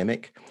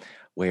pandemic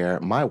where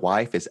my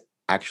wife is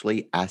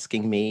actually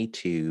asking me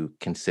to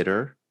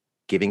consider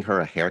giving her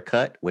a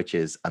haircut, which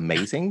is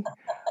amazing.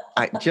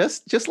 I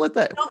just let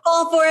that. Don't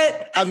fall for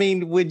it. I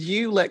mean, would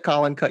you let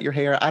Colin cut your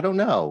hair? I don't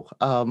know.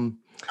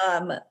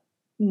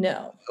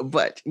 No.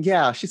 But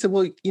yeah, she said,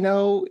 well,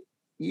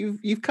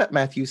 you've cut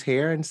Matthew's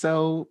hair, and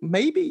so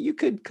maybe you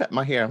could cut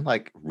my hair. I'm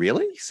like,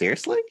 really?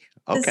 Seriously?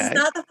 Okay. This is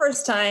not the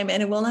first time,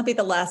 and it will not be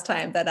the last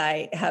time that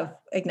I have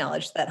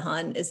acknowledged that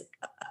Han is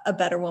a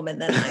better woman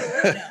than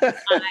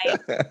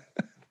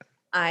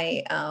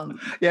I am.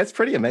 Yeah, it's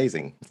pretty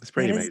amazing. It's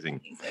pretty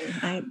amazing.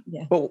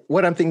 Yeah. Well,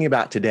 what I'm thinking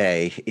about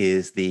today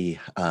is the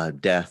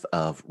death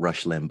of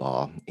Rush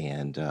Limbaugh,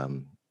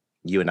 and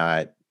you and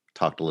I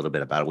talked a little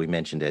bit about it. We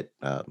mentioned it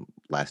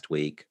last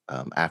week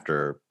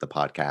after the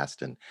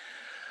podcast, and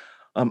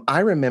I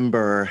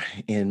remember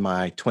in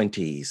my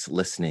 20s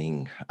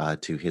listening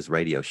to his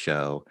radio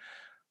show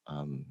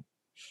when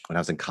I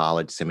was in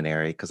college,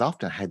 seminary, because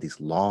often I had these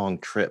long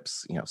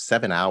trips,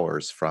 7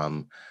 hours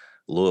from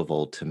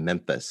Louisville to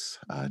Memphis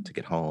to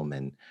get home.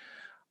 And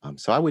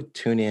so I would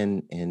tune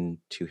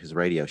into his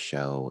radio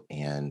show,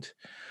 and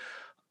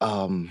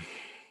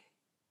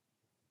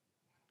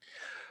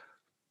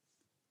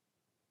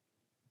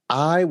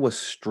I was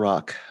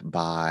struck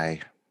by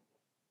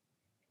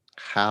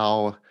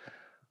how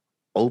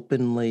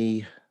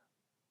openly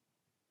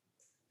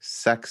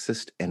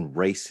sexist and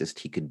racist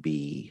he could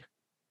be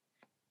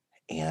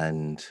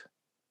and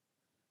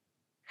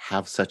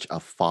have such a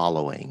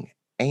following,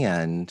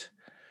 and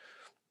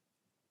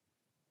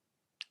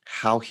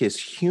how his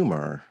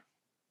humor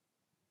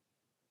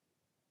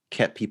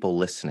kept people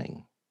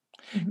listening.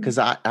 Because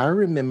I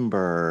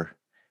remember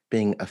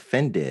being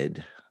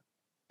offended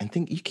and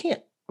think, you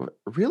can't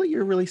really,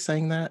 you're really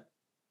saying that?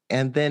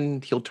 And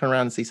then he'll turn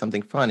around and say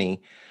something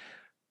funny,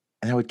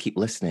 and I would keep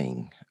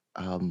listening.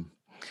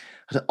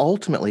 But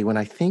ultimately, when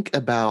I think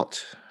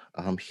about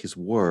his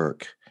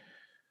work,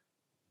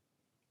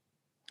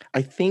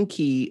 I think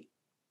he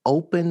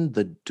opened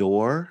the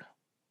door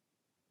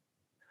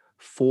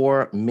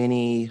for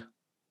many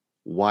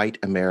white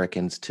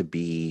Americans to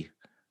be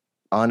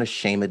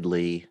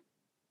unashamedly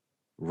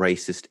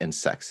racist and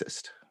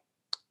sexist.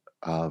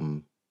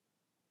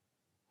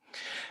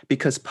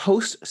 Because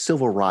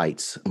post-civil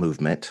rights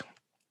movement,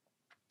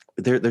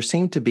 there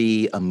seemed to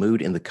be a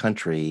mood in the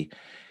country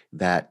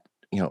that,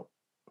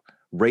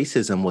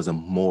 racism was a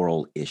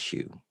moral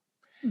issue.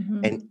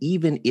 And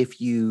even if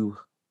you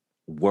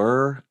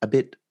were a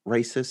bit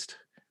racist,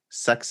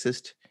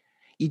 sexist,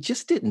 you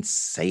just didn't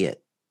say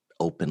it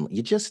openly.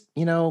 You just,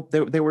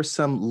 there were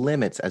some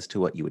limits as to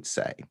what you would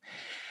say.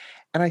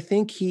 And I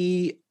think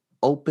he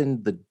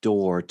opened the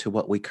door to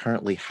what we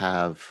currently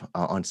have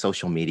on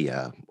social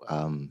media.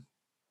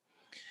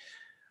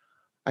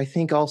 I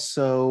think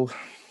also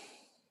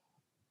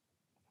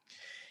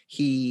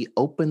he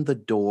opened the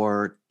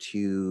door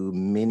to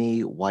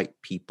many white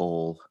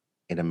people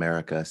in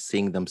America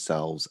seeing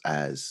themselves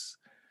as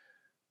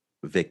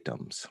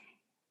victims.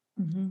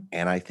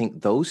 And I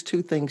think those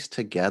two things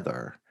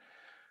together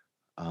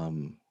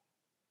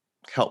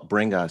help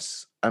bring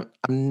us. I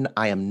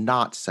am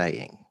not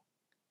saying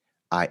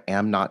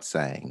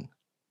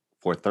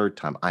for a third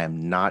time, I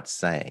am not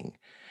saying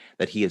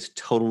that he is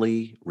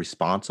totally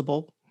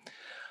responsible,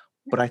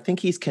 but I think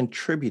he's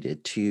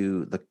contributed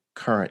to the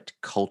current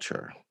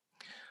culture.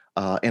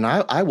 And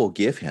I will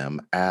give him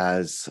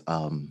as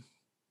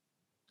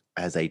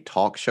a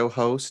talk show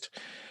host,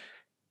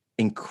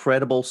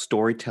 incredible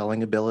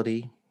storytelling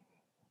ability,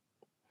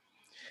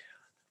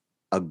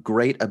 a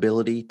great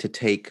ability to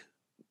take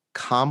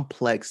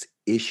complex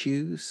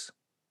issues,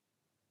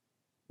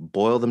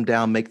 boil them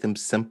down, make them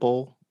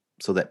simple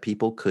so that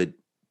people could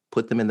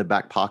put them in the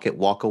back pocket,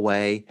 walk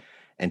away,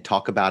 and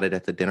talk about it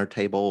at the dinner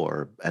table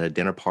or at a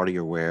dinner party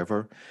or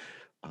wherever.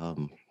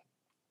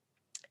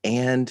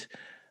 And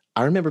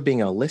I remember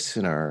being a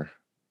listener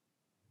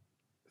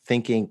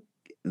thinking,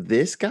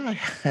 this guy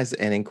has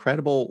an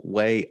incredible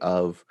way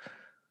of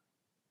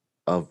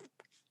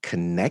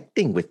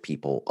connecting with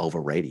people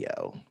over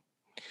radio.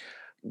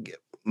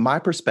 My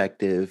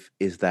perspective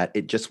is that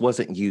it just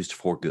wasn't used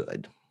for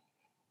good.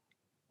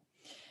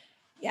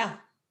 Yeah.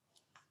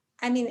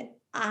 I mean,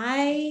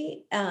 I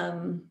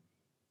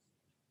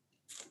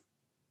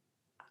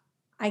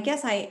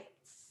guess I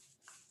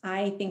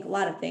think a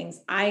lot of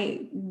things.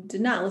 I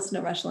did not listen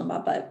to Rush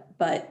Limbaugh,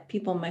 but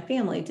people in my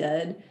family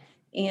did.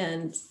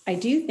 And I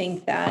do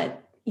think that,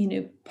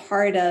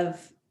 part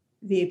of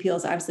the appeal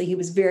is obviously he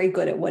was very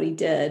good at what he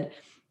did.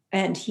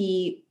 And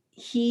he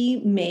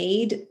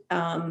made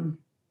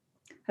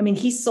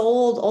he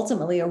sold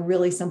ultimately a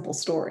really simple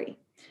story,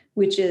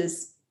 which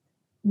is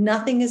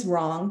nothing is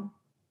wrong.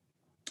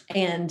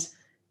 And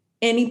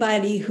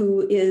anybody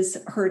who is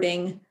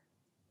hurting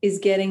is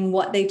getting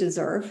what they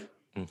deserve.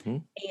 Mm-hmm.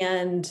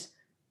 And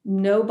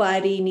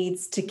nobody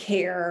needs to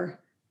care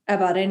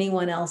about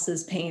anyone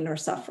else's pain or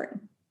suffering.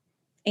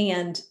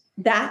 And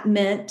that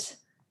meant,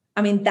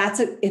 that's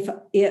I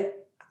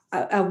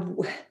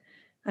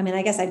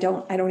guess I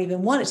don't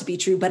even want it to be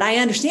true, but I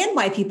understand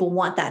why people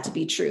want that to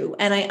be true.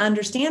 And I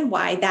understand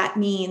why that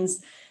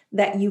means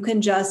that you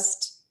can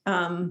just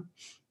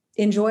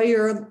enjoy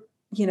your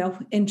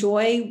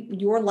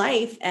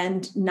life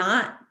and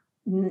not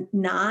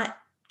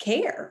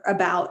care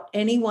about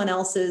anyone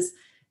else's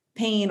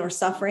pain or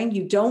suffering.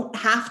 You don't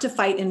have to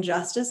fight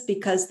injustice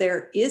because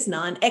there is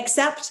none,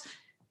 except,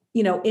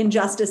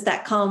 injustice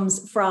that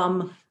comes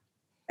from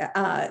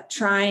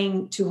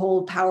trying to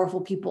hold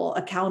powerful people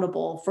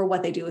accountable for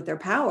what they do with their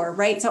power.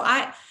 Right. So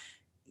I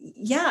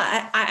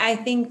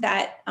think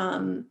that,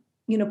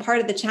 part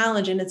of the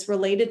challenge, and it's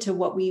related to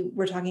what we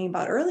were talking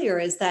about earlier,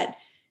 is that,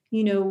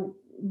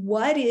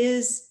 what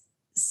is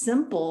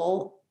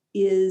simple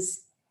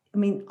is,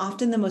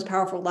 often the most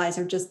powerful lies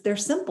are they're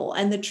simple.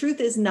 And the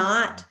truth is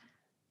not.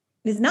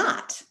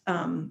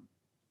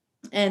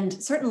 And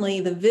certainly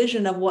the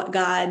vision of what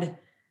God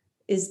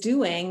is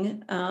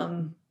doing,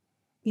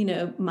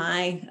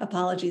 my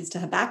apologies to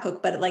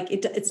Habakkuk, but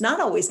it's not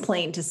always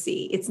plain to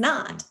see. It's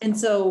not. And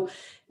so,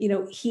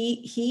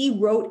 he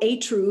wrote a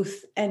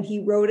truth and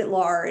he wrote it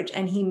large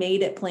and he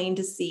made it plain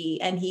to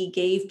see. And he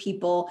gave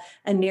people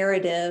a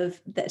narrative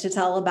to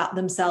tell about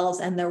themselves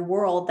and their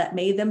world that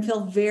made them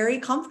feel very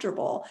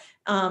comfortable.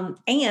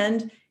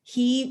 And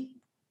he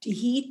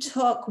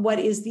took what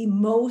is the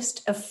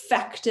most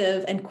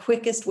effective and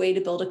quickest way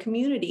to build a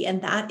community.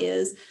 And that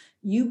is,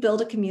 you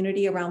build a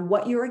community around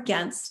what you're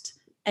against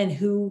and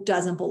who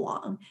doesn't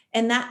belong.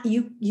 And that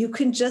you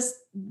can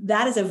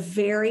that is a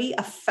very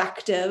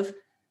effective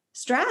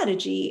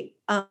strategy.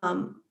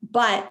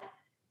 But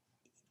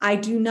I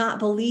do not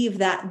believe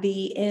that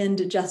the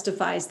end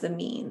justifies the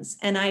means.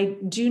 And I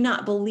do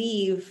not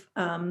believe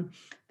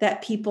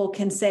that people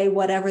can say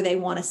whatever they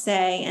want to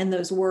say, and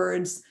those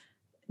words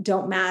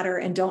don't matter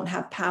and don't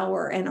have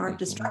power and aren't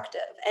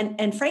destructive.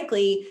 And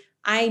frankly,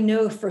 I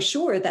know for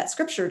sure that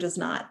Scripture does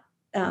not,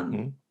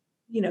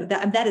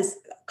 that is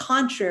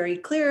contrary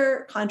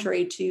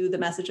to the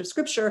message of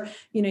Scripture.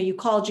 You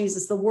call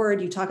Jesus the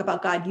Word, you talk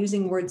about God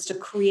using words to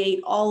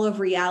create all of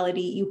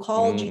reality. You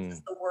call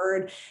Jesus the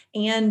Word,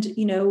 and,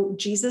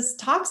 Jesus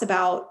talks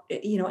about,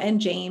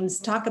 and James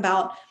talk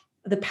about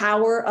the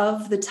power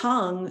of the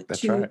tongue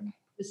to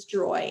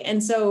destroy.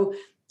 And so,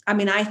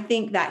 I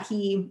think that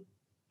he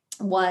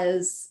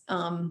was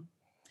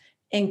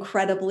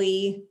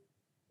incredibly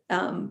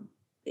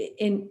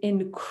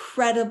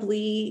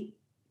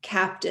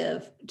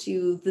captive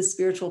to the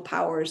spiritual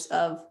powers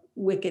of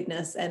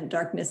wickedness and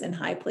darkness in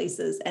high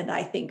places. And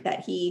I think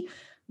that he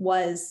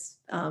was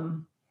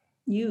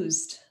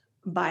used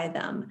by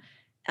them.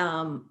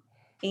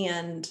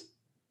 And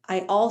I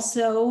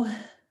also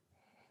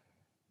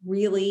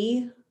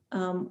really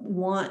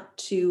want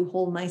to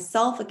hold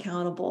myself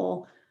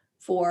accountable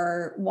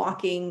for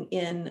walking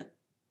in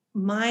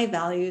my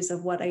values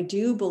of what I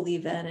do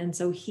believe in. And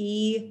so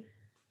he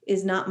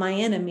is not my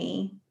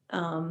enemy.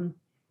 And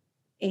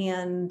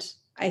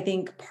I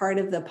think part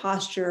of the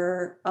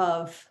posture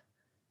of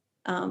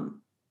a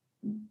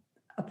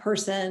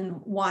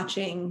person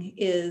watching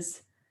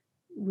is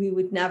we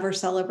would never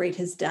celebrate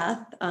his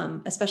death,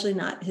 especially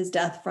not his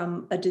death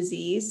from a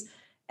disease.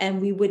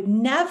 And we would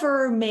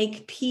never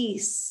make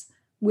peace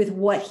with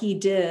what he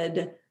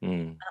did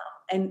and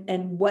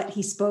what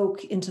he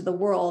spoke into the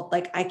world.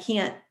 Like, I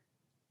can't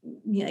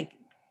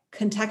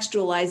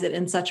contextualize it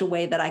in such a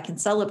way that I can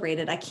celebrate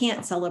it. I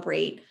can't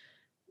celebrate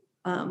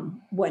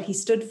what he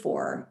stood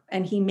for.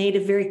 And he made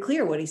it very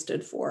clear what he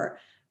stood for.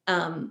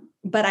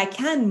 But I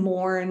can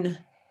mourn,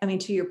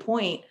 to your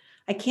point,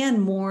 I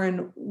can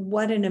mourn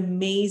what an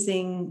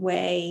amazing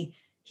way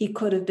he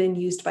could have been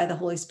used by the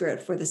Holy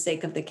Spirit for the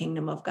sake of the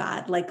kingdom of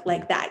God.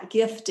 Like that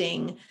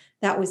gifting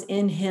that was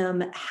in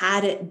him,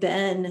 had it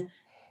been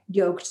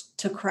yoked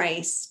to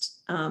Christ,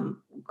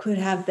 could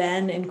have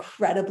been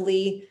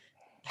incredibly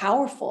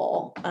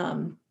powerful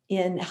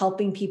in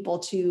helping people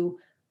to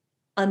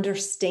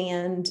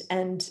understand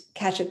and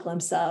catch a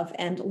glimpse of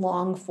and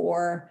long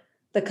for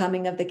the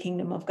coming of the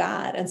kingdom of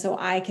God. And so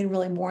I can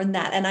really mourn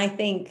that. And I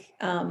think,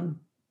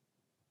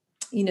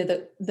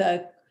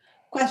 the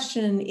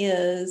question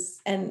is,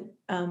 and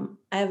I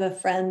have a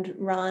friend,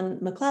 Ron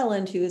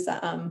McClelland, who is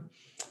a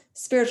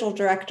spiritual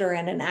director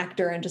and an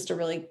actor and just a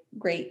really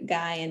great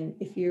guy. And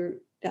if you're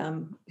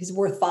he's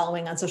worth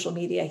following on social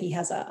media. He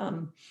has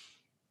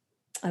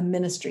a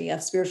ministry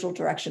of spiritual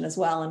direction as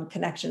well, and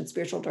connection,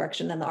 spiritual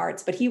direction, and the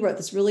arts. But he wrote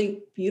this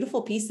really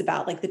beautiful piece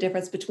about like the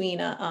difference between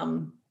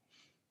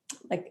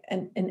like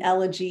an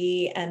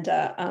elegy and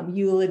a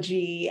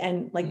eulogy,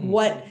 and like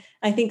what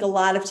I think a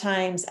lot of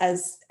times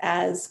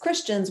as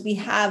Christians, we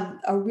have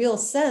a real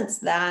sense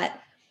that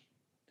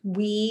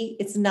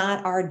it's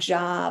not our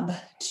job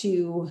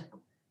to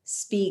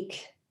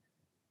speak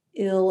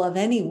ill of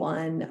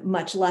anyone,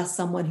 much less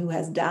someone who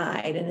has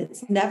died. And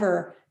it's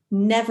never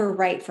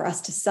right for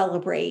us to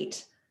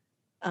celebrate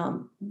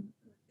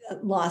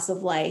loss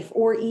of life,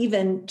 or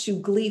even to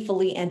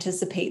gleefully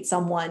anticipate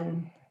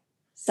someone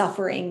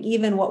suffering,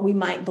 even what we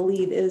might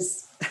believe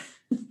is,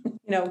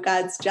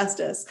 God's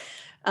justice.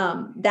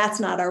 That's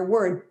not our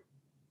word.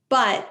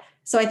 But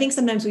so I think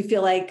sometimes we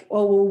feel like,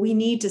 oh, well, we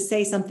need to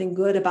say something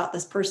good about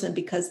this person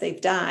because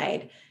they've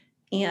died.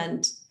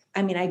 And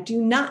I mean, I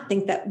do not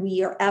think that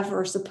we are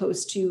ever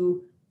supposed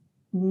to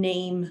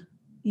name,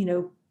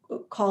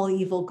 call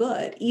evil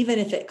good, even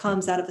if it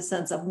comes out of a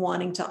sense of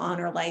wanting to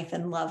honor life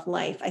and love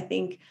life. I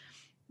think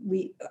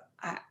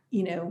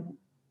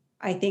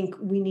I think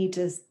we need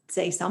to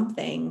say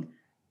something,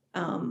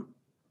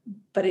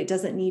 but it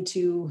doesn't need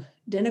to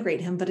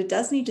denigrate him, but it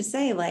does need to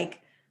say,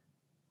 like,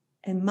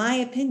 in my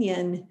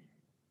opinion,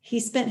 he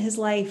spent his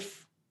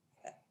life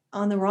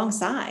on the wrong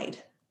side.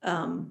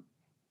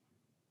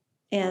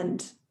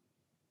 And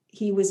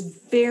he was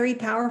very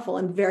powerful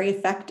and very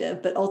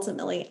effective, but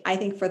ultimately, I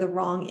think for the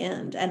wrong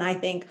end. And I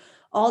think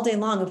all day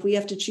long, if we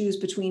have to choose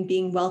between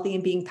being wealthy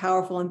and being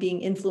powerful and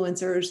being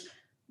influencers,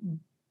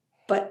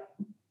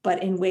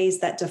 but in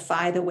ways that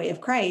defy the way of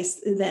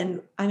Christ,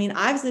 then, I mean,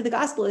 obviously the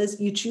gospel is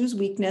you choose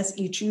weakness,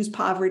 you choose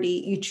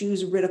poverty, you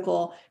choose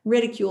ridicule,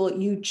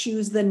 you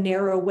choose the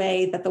narrow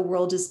way that the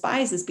world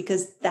despises,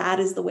 because that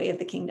is the way of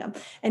the kingdom.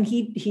 And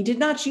he did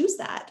not choose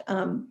that.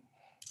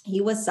 He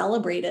was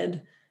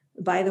celebrated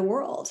by the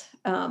world.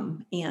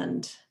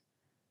 And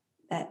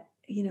that,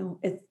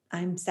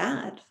 I'm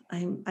sad.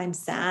 I'm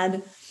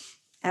sad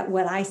at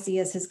what I see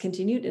as his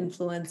continued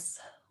influence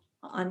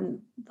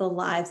on the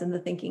lives and the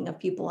thinking of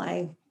people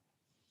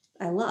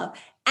I love.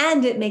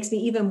 And it makes me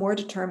even more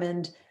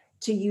determined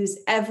to use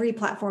every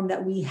platform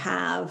that we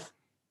have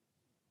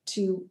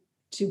to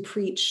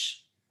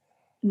preach,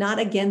 not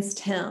against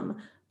him,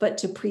 but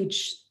to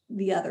preach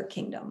the other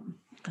kingdom.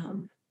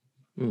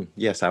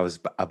 Yes, I was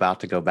about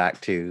to go back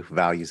to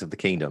values of the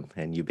kingdom,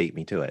 and you beat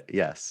me to it.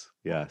 Yes.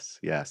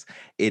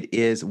 It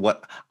is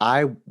what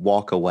I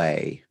walk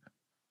away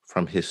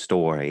from his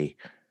story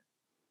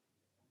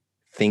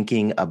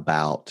thinking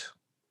about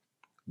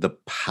the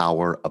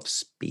power of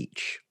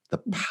speech,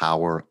 the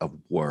power of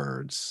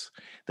words,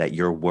 that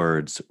your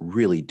words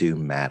really do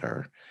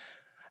matter.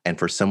 And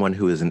for someone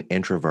who is an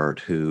introvert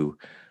who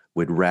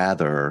would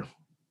rather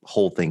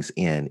hold things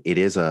in, it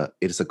is a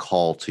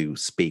call to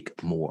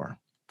speak more,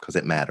 because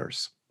it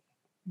matters.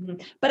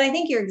 But I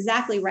think you're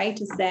exactly right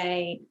to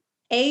say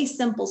a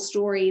simple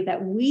story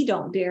that we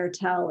don't dare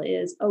tell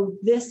is, oh,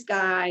 this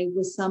guy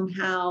was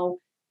somehow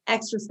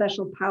extra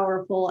special,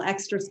 powerful,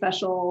 extra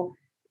special,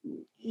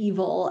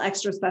 evil,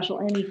 extra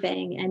special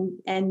anything.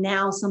 And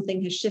now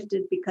something has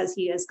shifted because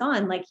he has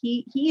gone. Like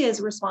he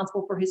is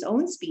responsible for his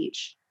own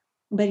speech,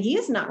 but he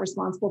is not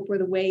responsible for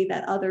the way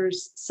that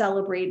others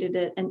celebrated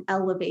it and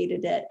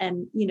elevated it.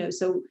 And,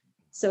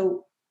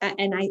 so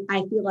and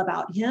I feel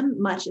about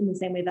him much in the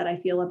same way that I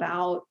feel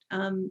about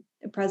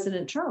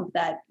President Trump,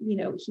 that,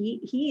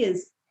 he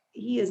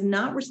is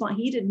not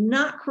he did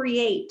not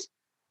create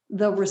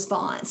the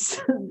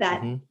response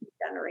that he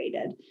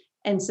generated.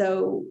 And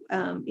so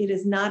it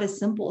is not as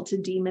simple to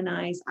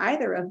demonize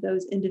either of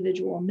those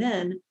individual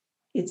men.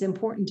 It's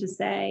important to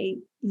say,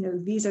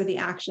 these are the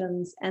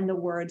actions and the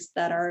words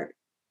that are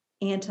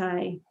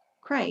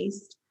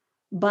anti-Christ,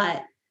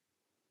 but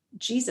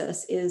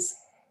Jesus is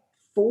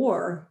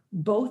for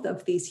both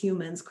of these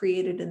humans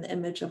created in the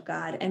image of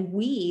God, and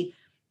we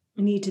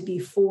need to be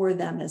for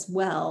them as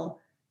well.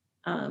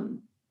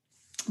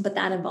 But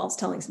that involves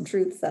telling some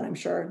truths that I'm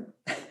sure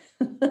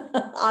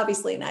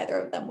obviously neither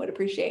of them would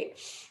appreciate.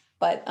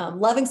 But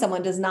loving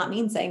someone does not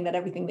mean saying that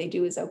everything they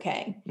do is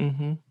okay.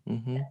 So,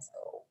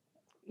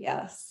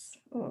 yes.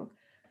 Oh.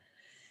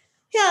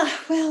 Yeah,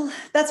 well,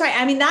 that's right.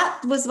 I mean,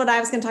 that was what I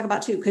was going to talk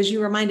about too, because you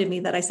reminded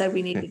me that I said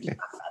we needed to talk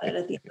about it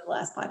at the end of the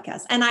last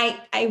podcast. And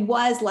I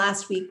was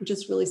last week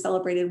just really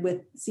celebrated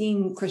with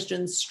seeing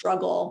Christians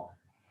struggle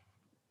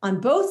on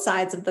both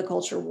sides of the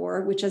culture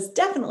war, which has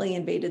definitely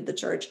invaded the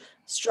church,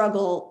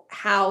 struggle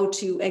how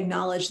to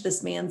acknowledge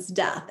this man's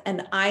death.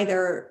 And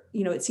either,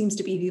 it seems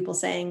to be people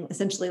saying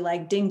essentially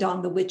like, ding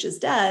dong, the witch is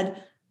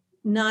dead,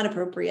 not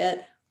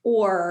appropriate,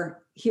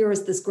 or here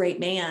is this great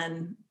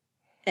man.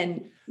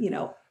 And,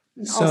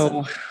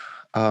 so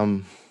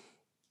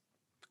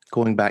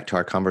going back to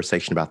our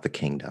conversation about the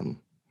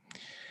kingdom,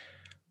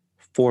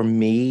 for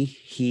me,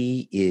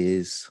 he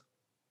is,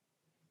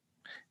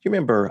 you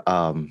remember,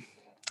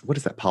 what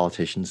is that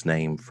politician's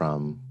name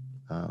from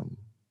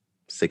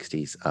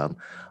 60s?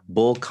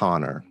 Bull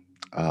Connor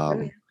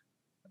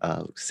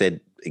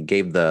said it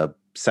gave the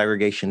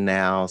segregation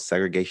now,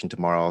 segregation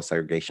tomorrow,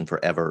 segregation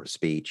forever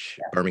speech.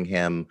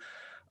 Birmingham,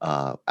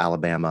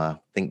 Alabama,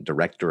 I think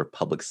director of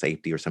public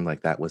safety or something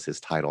like that was his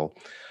title.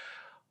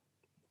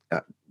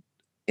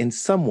 In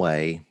some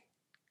way,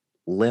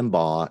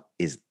 Limbaugh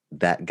is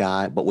that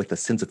guy, but with a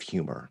sense of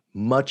humor,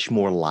 much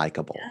more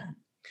likable. Yeah.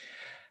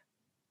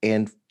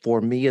 And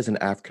for me as an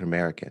African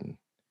American,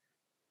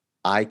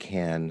 I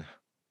can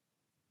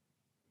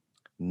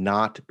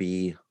not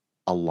be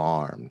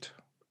alarmed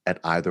at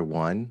either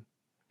one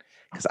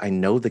because I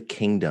know the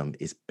kingdom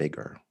is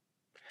bigger.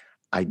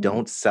 I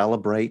don't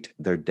celebrate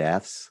their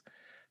deaths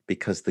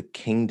because the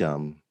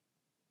kingdom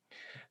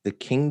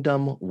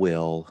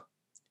will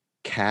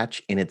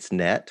catch in its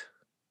net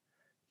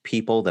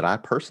people that I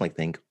personally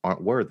think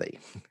aren't worthy.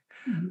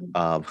 Mhm.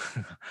 Um,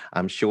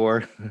 I'm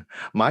sure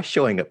my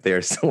showing up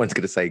there, someone's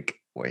going to say,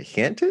 "Wait,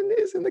 Hinton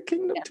is in the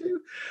kingdom Yeah.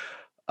 too."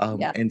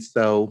 Yeah. And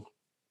so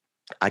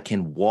I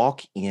can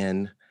walk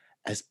in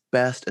as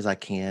best as I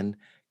can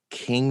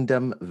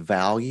kingdom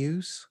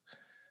values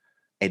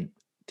and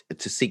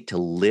to seek to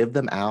live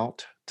them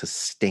out, to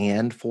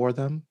stand for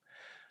them,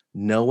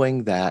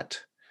 knowing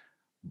that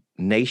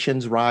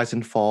nations rise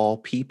and fall,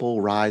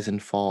 people rise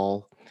and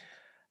fall,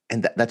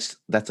 and that's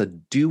a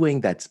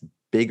doing that's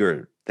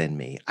bigger than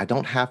me. I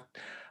don't have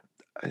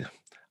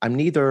I'm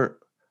neither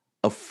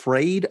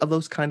afraid of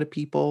those kind of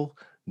people,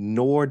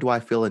 nor do I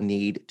feel a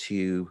need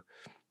to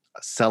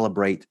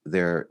celebrate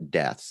their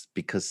deaths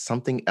because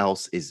something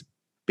else is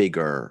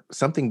bigger.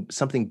 Something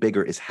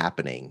bigger is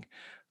happening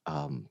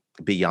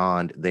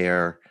beyond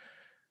their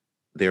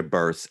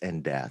births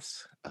and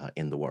deaths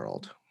in the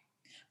world.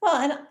 Well,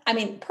 and I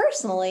mean,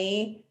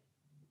 personally,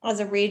 as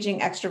a raging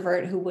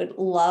extrovert who would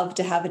love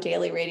to have a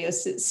daily radio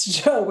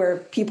show where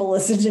people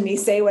listen to me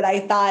say what I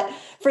thought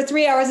for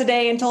 3 hours a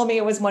day and told me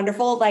it was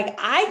wonderful, like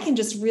I can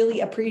just really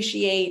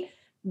appreciate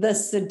the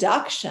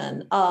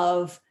seduction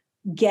of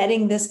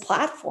getting this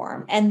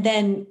platform and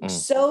then Mm,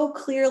 so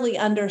clearly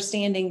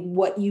understanding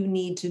what you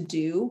need to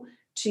do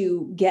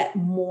to get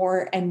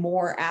more and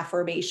more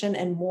affirmation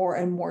and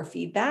more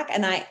feedback.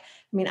 And I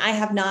mean, I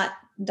have not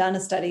done a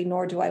study,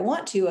 nor do I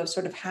want to, of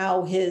sort of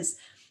how his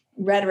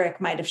rhetoric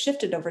might have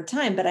shifted over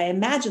time. But I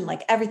imagine,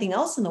 like everything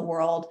else in the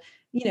world,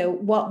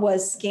 what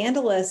was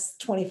scandalous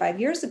 25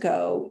 years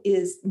ago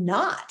is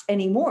not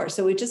anymore.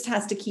 So it just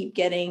has to keep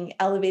getting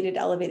elevated,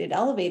 elevated,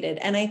 elevated.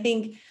 And I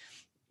think,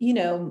 you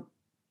know,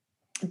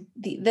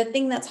 the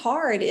thing that's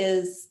hard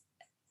is,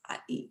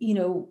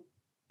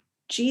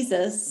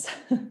 Jesus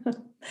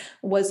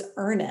was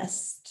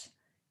earnest,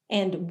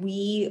 and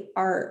we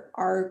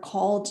are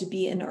called to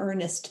be an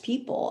earnest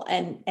people,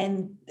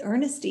 and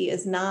earnesty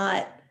is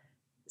not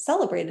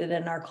celebrated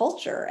in our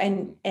culture.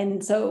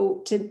 And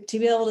so to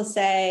be able to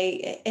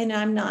say, and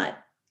I'm not,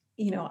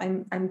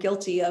 I'm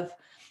guilty of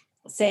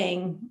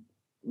saying,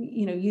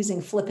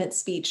 using flippant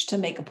speech to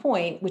make a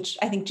point, which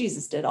I think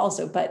Jesus did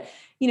also. But,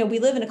 we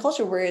live in a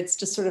culture where it's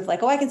just sort of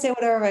like, oh, I can say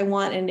whatever I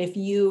want. And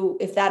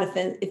if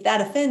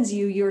that offends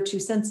you, you're too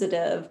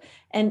sensitive.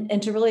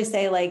 And to really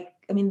say, like,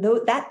 I mean, though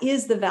that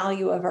is the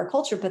value of our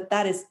culture, but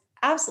that is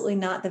absolutely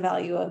not the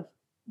value of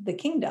the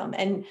kingdom.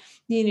 And,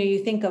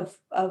 you think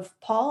of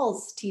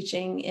Paul's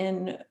teaching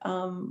in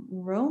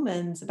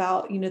Romans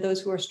about,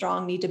 those who are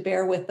strong need to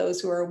bear with those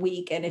who are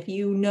weak. And if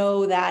you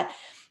know that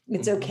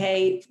it's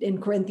okay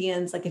in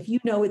Corinthians, like if you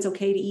know it's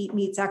okay to eat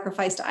meat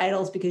sacrificed to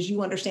idols because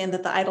you understand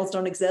that the idols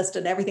don't exist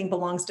and everything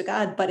belongs to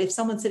God. But if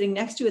someone sitting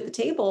next to you at the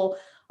table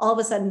all of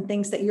a sudden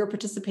thinks that you're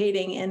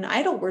participating in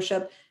idol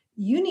worship,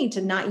 you need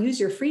to not use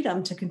your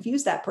freedom to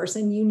confuse that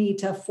person. You need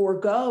to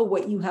forego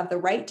what you have the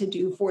right to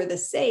do for the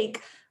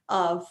sake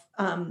of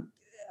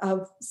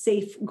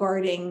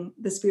safeguarding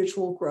the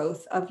spiritual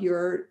growth of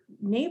your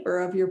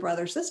neighbor, of your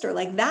brother, sister.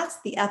 Like that's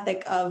the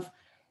ethic of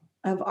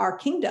our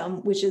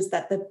kingdom, which is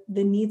that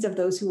the needs of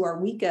those who are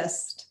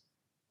weakest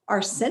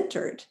are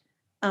centered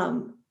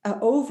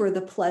over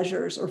the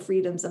pleasures or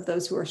freedoms of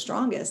those who are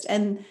strongest.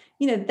 And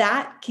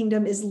that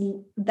kingdom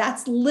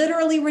that's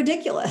literally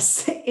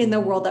ridiculous in the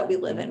world that we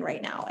live in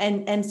right now.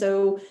 And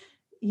so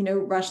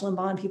Rush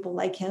Limbaugh and people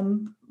like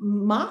him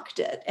mocked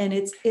it, and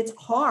it's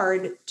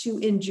hard to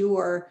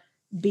endure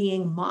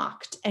being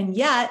mocked, and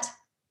yet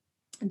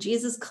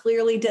Jesus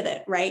clearly did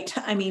it, right?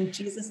 I mean,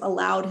 Jesus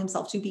allowed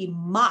himself to be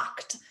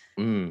mocked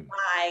mm.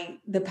 by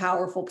the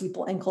powerful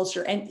people and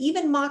culture, and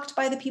even mocked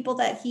by the people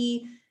that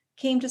he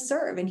came to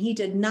serve. And he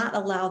did not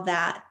allow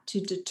that to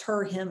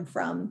deter him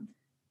from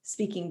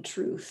speaking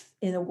truth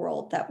in a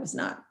world that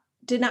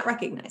did not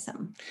recognize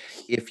him.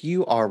 If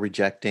you are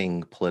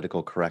rejecting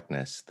political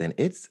correctness, then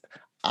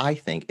I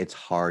think it's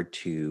hard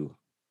to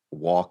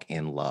walk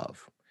in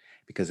love.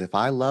 Because if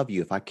I love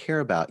you, if I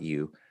care about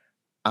you,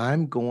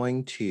 I'm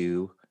going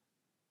to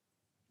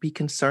be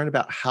concerned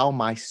about how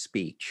my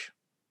speech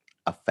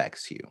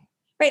affects you.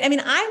 Right. I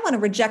mean, I want to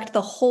reject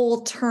the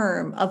whole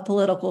term of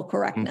political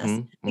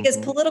correctness because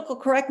political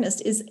correctness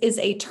is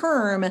a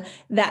term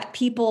that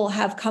people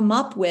have come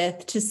up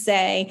with to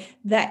say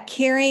that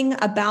caring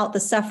about the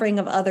suffering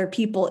of other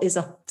people is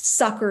a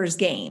sucker's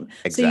game.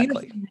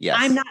 Exactly. So Yes.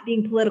 I'm not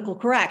being politically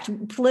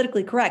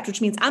correct, which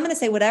means I'm going to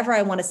say whatever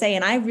I want to say,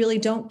 and I really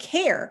don't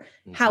care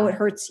how it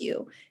hurts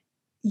you.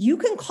 You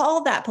can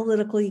call that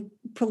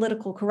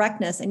political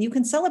correctness, and you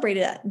can celebrate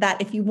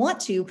that if you want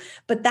to,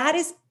 but that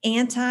is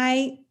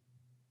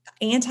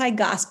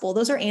anti-gospel.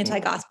 Those are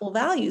anti-gospel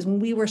values. When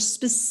we were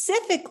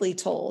specifically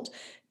told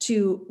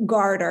to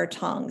guard our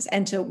tongues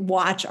and to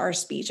watch our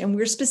speech, and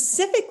we're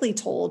specifically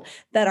told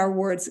that our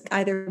words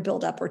either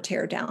build up or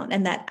tear down,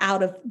 and that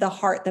out of the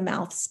heart the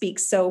mouth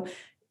speaks. So,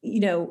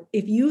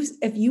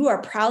 if you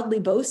are proudly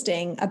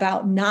boasting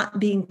about not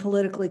being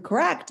politically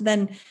correct,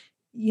 then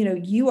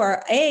you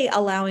are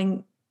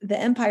allowing the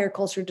empire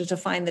culture to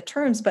define the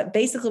terms. But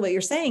basically, what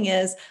you're saying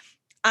is,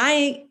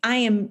 I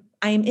am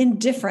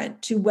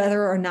indifferent to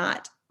whether or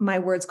not my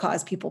words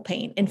cause people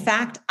pain. In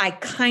fact, I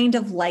kind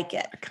of like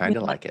it. I kind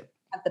of like it.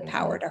 Have the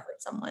power to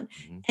hurt someone.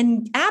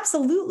 And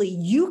absolutely,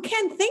 you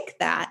can think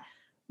that,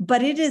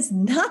 but it is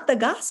not the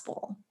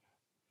gospel.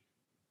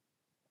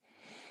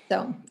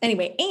 So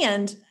anyway,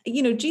 and,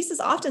 Jesus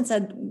often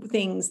said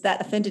things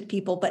that offended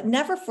people, but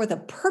never for the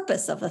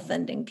purpose of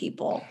offending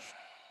people.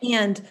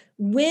 And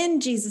when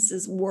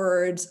Jesus's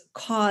words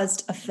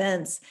caused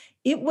offense,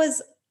 it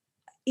was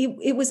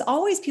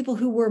always people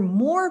who were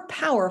more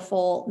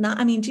powerful.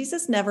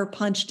 Jesus never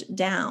punched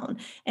down.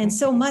 And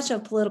so much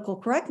of political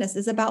correctness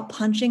is about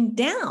punching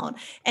down.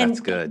 And that's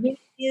good. It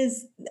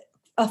is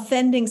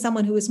offending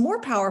someone who is more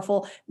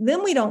powerful.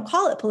 Then we don't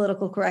call it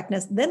political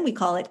correctness. Then we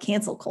call it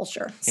cancel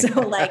culture. So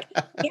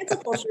cancel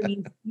culture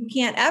means you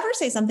can't ever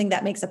say something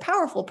that makes a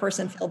powerful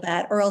person feel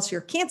bad, or else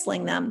you're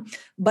canceling them.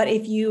 But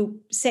if you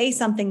say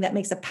something that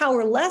makes a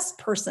powerless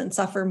person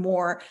suffer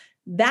more,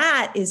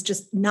 that is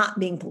just not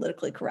being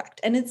politically correct.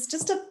 And it's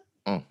just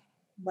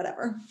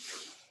whatever.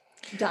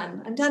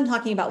 Done. I'm done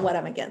talking about what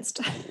I'm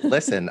against.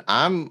 Listen,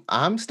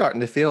 I'm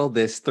starting to feel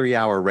this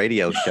 3-hour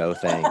radio show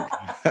thing.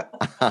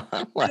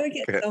 I would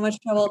get so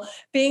much trouble.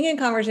 Being in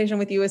conversation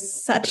with you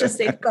is such a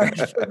safeguard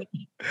for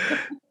me.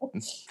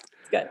 It's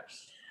good.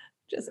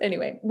 Just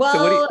anyway. Well,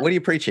 so what are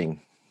you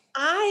preaching?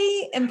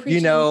 I am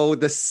preaching.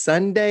 The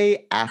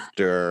Sunday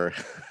after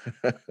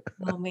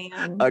oh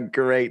man, a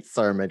great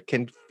sermon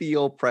can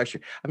feel pressure.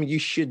 I mean, you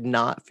should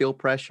not feel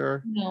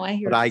pressure. No, I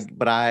hear.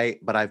 But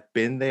I've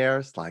been there.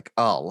 It's like,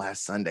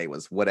 last Sunday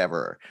was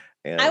whatever.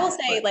 And I will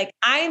say,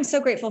 I am so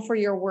grateful for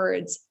your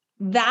words.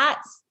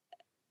 That's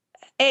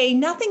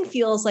nothing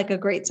feels like a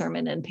great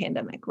sermon in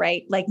pandemic,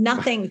 right?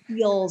 Nothing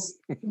feels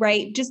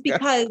right just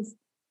because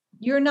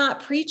you're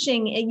not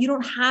preaching and you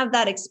don't have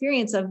that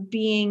experience of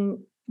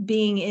being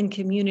in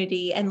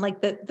community. And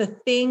the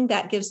thing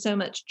that gives so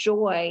much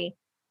joy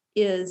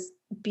is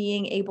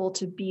being able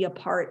to be a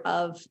part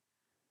of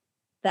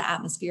the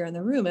atmosphere in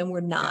the room, and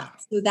we're not.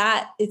 Yeah. So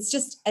that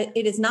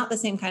it is not the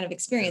same kind of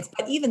experience.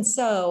 But even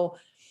so,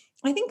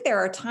 I think there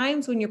are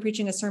times when you're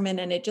preaching a sermon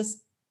and it just,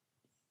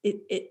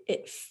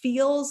 it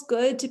feels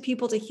good to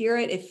people to hear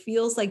it. It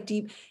feels like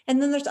deep. And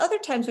then there's other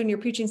times when you're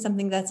preaching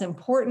something that's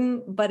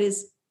important, but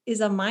is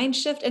a mind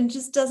shift and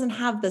just doesn't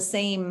have the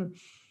same,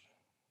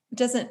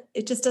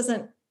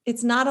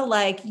 it's not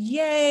a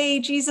yay,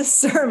 Jesus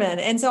sermon.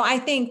 And so I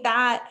think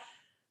that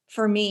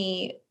for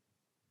me,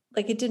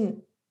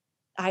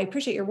 I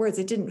appreciate your words.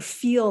 It didn't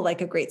feel like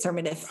a great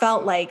sermon. It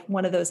felt like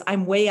one of those,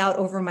 I'm way out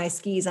over my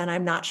skis and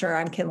I'm not sure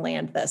I can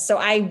land this. So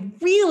I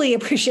really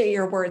appreciate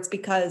your words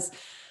because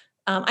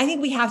I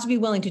think we have to be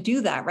willing to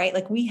do that,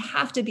 right? We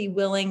have to be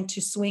willing to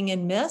swing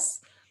and miss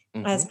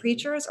as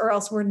preachers, or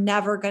else we're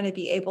never going to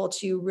be able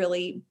to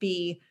really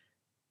be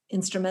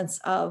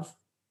instruments of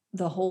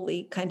the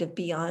holy kind of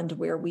beyond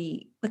where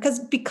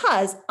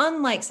because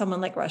unlike someone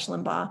like Rush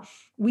Limbaugh,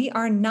 we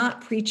are not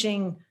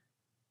preaching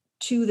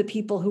to the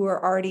people who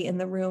are already in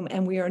the room,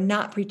 and we are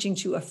not preaching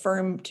to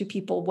affirm to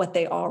people what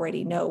they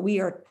already know.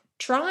 We are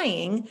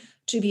trying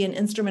to be an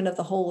instrument of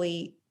the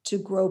holy to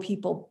grow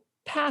people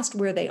past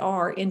where they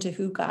are into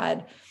who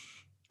God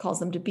calls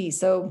them to be.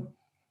 So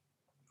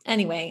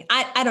anyway,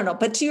 I don't know,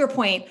 but to your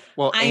point.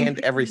 Well, and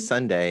every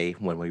Sunday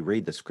when we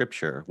read the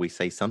scripture, we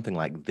say something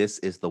like, this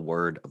is the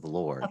word of the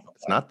Lord.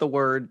 It's not the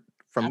word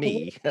from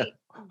me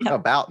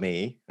about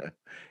me.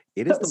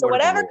 It is the so word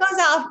whatever of the Lord.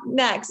 comes out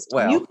next,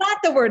 you got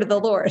the word of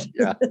the Lord.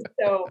 Yeah.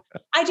 So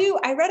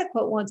I read a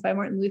quote once by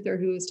Martin Luther,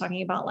 who was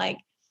talking about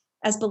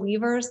as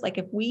believers,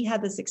 if we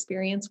had this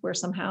experience where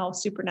somehow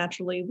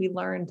supernaturally we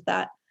learned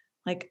that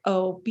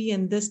be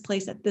in this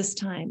place at this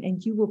time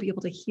and you will be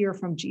able to hear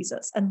from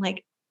Jesus.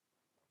 And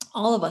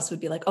all of us would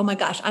be like, oh my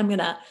gosh,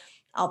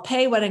 I'll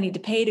pay what I need to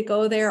pay to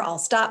go there. I'll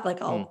stop.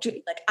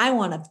 I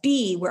want to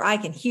be where I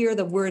can hear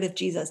the word of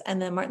Jesus.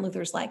 And then Martin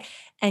Luther's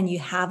and you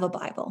have a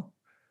Bible,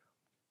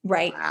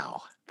 right?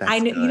 Wow. I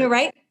know, good.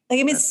 right?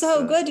 It's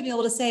so good to be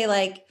able to say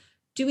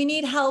Do we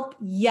need help?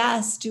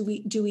 Yes. Do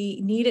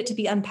we need it to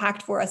be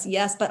unpacked for us?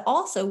 Yes. But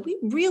also, we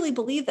really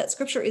believe that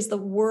scripture is the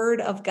word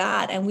of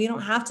God, and we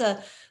don't have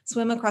to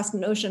swim across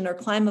an ocean or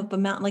climb up a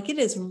mountain. Like, it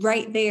is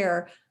right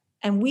there,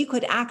 and we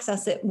could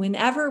access it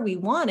whenever we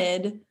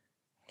wanted.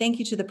 Thank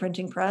you to the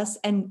printing press.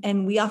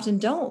 And we often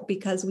don't,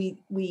 because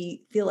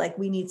we feel like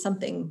we need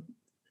something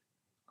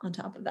on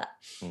top of that.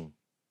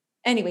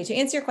 Anyway, to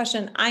answer your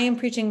question, I am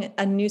preaching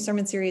a new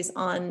sermon series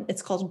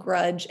it's called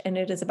Grudge, and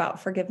it is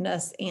about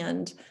forgiveness,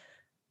 and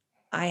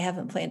I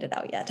haven't planned it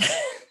out yet.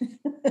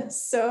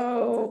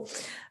 So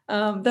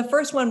the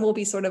first one will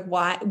be sort of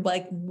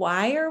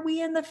why are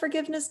we in the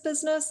forgiveness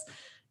business?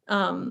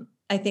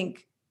 I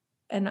think,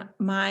 and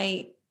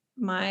my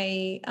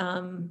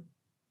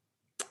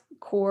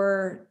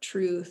core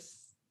truth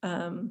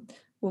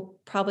will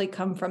probably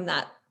come from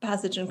that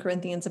passage in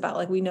Corinthians about,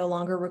 like, we no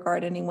longer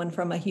regard anyone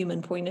from a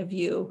human point of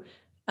view.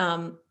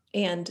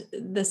 And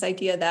this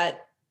idea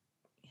that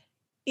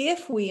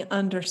if we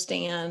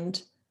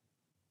understand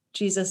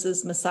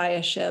Jesus's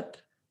messiahship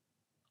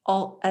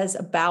all as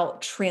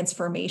about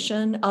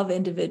transformation of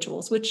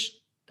individuals, which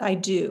I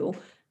do,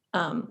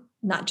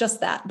 not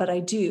just that, but I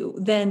do,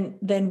 then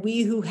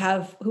we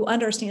who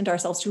understand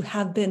ourselves to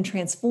have been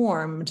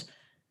transformed,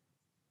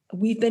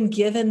 we've been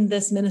given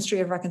this ministry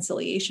of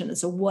reconciliation. And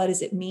so what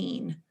does it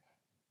mean?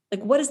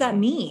 Like, what does that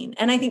mean?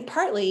 And I think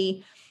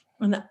partly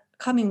in the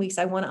coming weeks,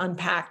 I want to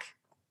unpack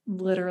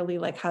literally,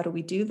 like, how do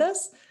we do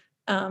this?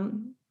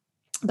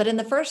 But in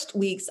the first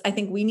weeks, I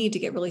think we need to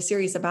get really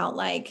serious about,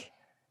 like,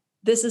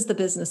 this is the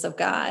business of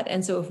God.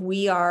 And so if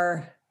we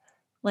are,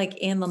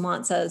 like Anne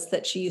Lamott says,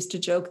 that she used to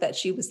joke that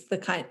she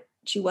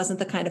wasn't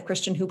the kind of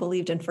Christian who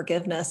believed in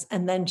forgiveness.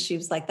 And then she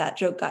was like, that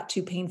joke got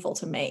too painful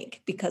to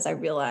make, because I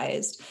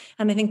realized,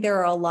 and I think there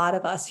are a lot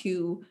of us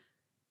who,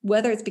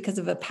 whether it's because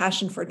of a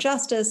passion for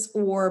justice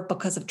or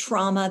because of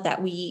trauma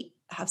that we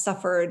have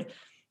suffered,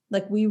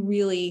 like, we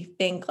really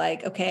think,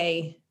 like,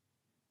 okay,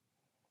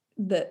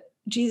 that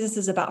Jesus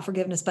is about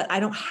forgiveness, but I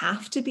don't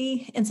have to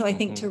be. And so I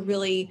think to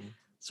really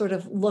sort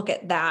of look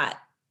at that,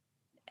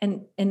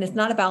 and it's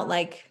not about,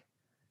 like,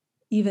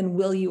 even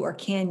will you or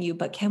can you,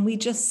 but can we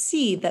just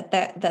see that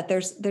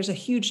there's a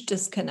huge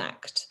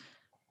disconnect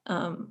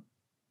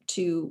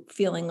to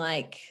feeling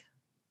like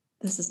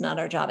this is not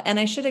our job. And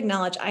I should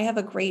acknowledge, I have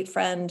a great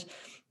friend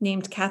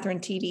named Catherine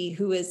Teedy,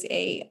 who is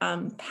a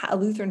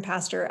Lutheran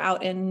pastor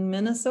out in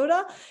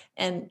Minnesota.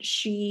 And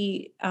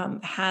she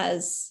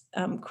has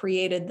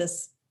created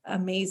this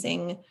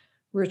amazing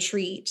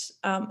retreat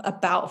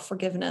about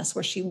forgiveness,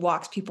 where she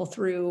walks people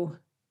through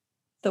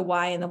the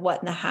why and the what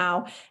and the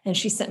how. And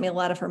she sent me a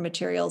lot of her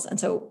materials. And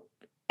so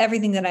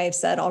everything that I have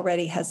said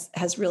already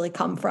has really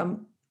come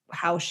from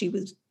how she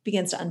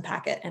begins to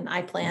unpack it. And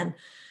I plan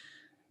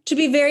to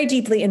be very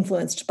deeply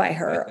influenced by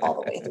her all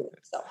the way through.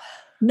 So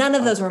none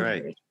of those were my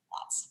original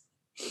thoughts.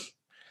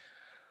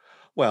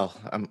 Well,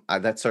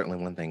 that's certainly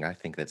one thing I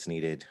think that's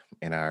needed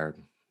in our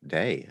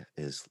day,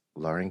 is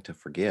learning to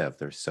forgive.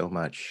 There's so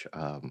much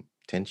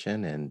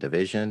tension and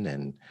division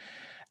and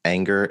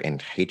anger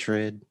and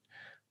hatred.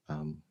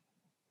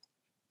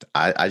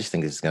 I just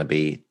think this is going to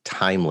be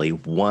timely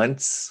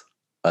once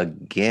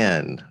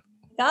again.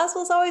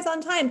 Gospel's always on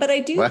time. But I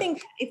do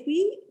think if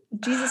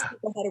Jesus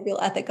people had a real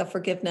ethic of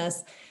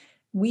forgiveness,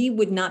 we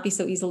would not be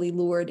so easily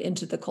lured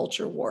into the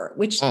culture war,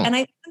 and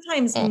I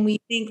sometimes when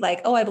we think,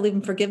 like, oh, I believe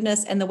in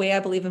forgiveness, and the way I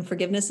believe in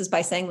forgiveness is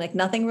by saying, like,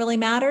 nothing really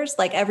matters,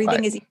 like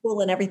everything is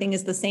equal and everything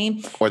is the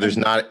same. Or there's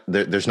not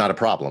a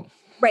problem.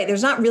 Right.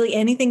 There's not really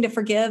anything to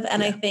forgive.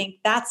 And I think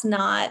that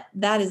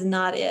is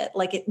not it.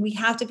 Like, we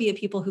have to be a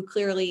people who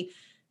clearly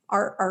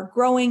are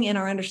growing in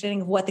our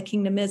understanding of what the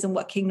kingdom is and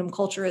what kingdom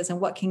culture is and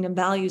what kingdom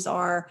values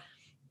are,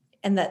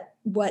 and that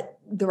what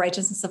the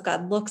righteousness of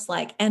God looks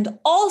like. And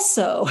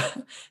also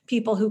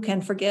people who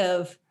can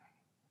forgive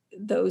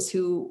those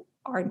who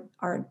are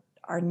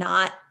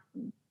not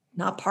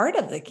part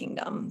of the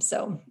kingdom.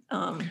 So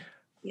yes.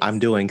 I'm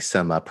doing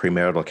some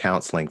premarital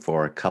counseling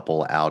for a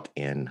couple out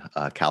in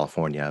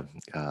California.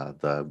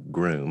 The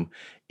groom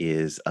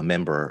is a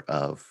member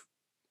of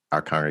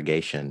our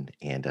congregation,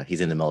 and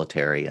he's in the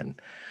military.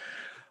 And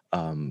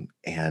one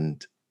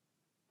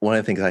of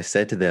the things I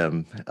said to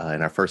them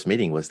in our first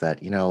meeting was that,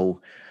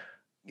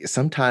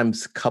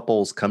 sometimes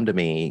couples come to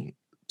me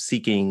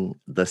seeking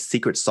the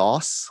secret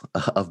sauce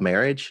of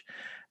marriage.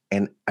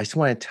 And I just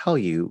want to tell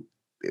you,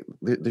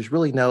 there's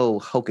really no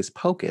hocus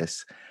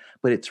pocus,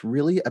 but it's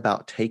really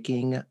about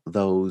taking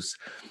those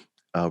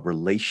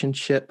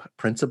relationship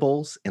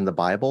principles in the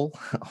Bible,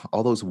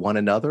 all those one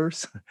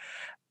another's,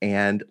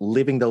 and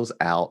living those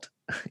out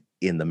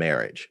in the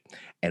marriage.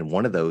 And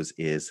one of those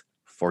is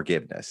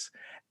forgiveness.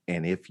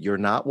 And if you're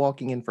not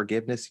walking in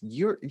forgiveness,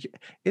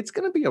 it's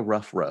going to be a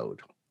rough road.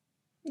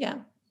 Yeah,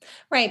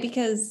 right.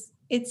 Because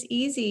it's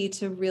easy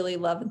to really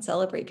love and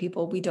celebrate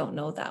people we don't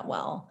know that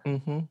well.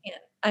 And,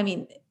 I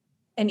mean,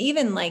 and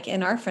even like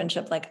in our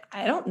friendship, like,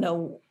 I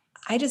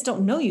just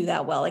don't know you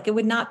that well. Like,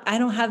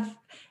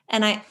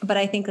 but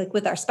I think, like,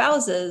 with our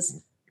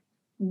spouses,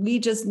 we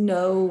just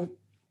know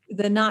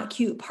the not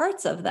cute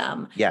parts of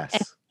them.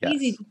 Yes.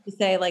 easy Yes. to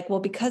say like, well,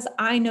 because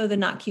I know the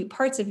not cute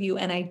parts of you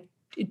and I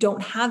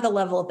don't have the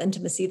level of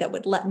intimacy that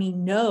would let me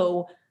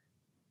know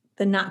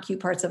the not cute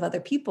parts of other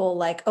people,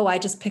 like, oh, I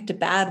just picked a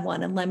bad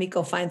one and let me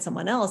go find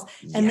someone else.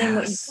 And then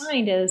what you Yes.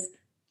 find is,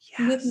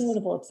 with Yes.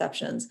 notable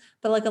exceptions,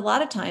 but like a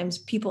lot of times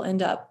people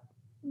end up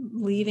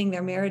leaving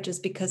their marriages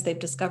because they've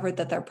discovered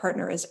that their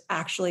partner is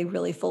actually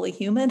really fully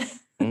human.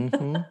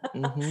 Mm-hmm.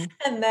 Mm-hmm.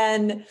 and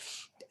then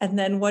and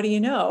then what do you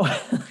know?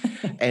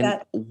 And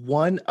that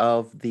one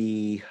of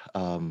the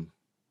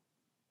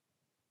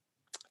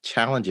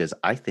challenges,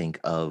 I think,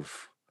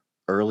 of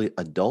early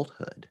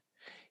adulthood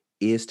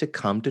is to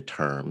come to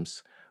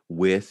terms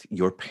with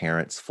your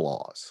parents'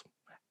 flaws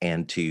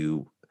and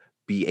to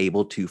be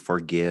able to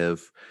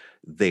forgive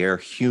their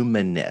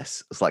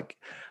humanness. It's like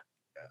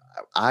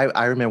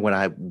I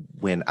remember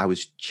when I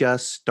was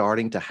just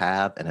starting to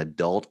have an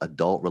adult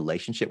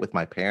relationship with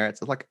my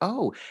parents. It's like,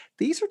 oh,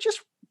 these are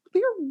just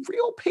they're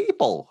real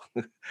people.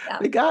 yeah,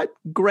 They got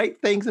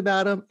great things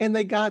about them, and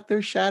they got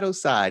their shadow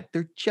side.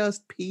 They're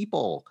just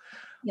people.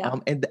 yeah,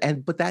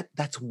 And but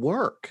that's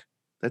work.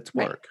 That's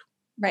right. work.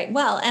 Right.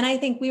 Well, and I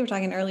think we were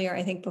talking earlier,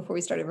 I think before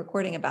we started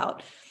recording,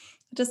 about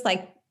just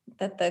like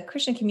that the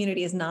Christian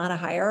community is not a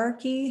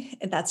hierarchy.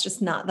 That's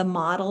just not the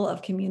model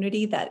of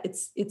community, that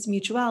it's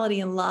mutuality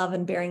and love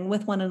and bearing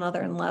with one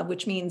another in love,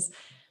 which means,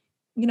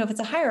 if it's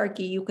a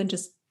hierarchy, you can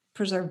just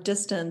preserve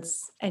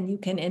distance and you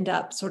can end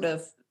up sort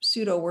of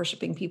pseudo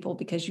worshiping people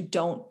because you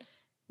don't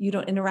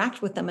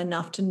interact with them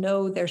enough to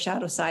know their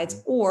shadow sides,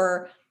 Mhm.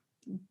 or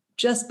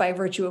just by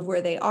virtue of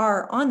where they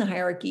are on the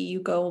hierarchy,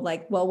 you go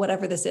like, well,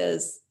 whatever this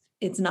is,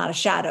 it's not a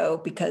shadow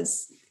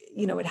because,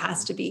 it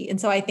has to be. And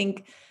so I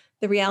think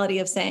the reality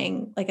of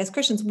saying, like, as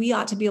Christians, we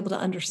ought to be able to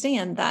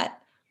understand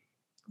that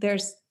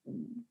there's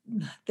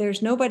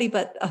there's nobody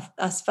but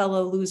us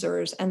fellow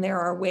losers, and there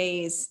are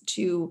ways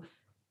to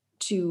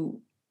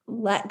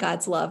let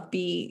God's love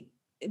be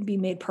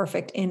made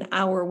perfect in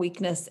our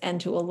weakness,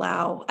 and to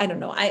allow, I don't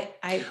know,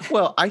 I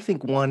Well, I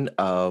think one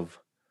of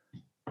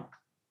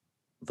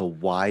the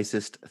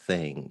wisest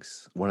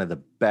things, one of the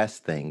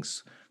best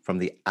things from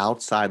the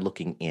outside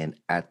looking in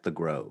at the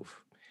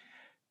Grove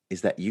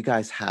is that you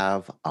guys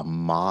have a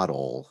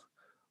model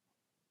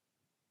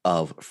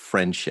of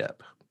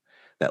friendship.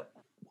 That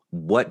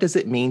what does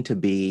it mean to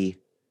be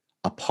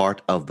a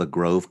part of the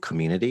Grove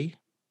community?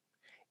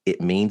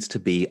 It means to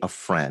be a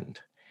friend,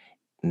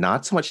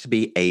 not so much to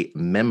be a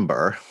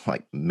member,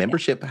 like yeah,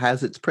 membership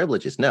has its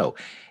privileges. No,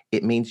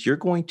 it means you're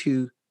going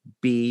to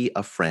be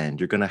a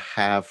friend. You're going to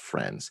have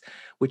friends,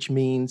 which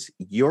means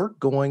you're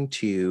going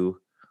to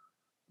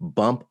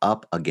bump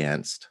up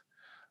against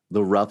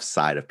the rough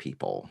side of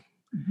people.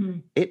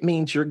 mhm, It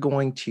means you're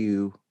going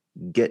to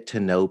get to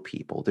know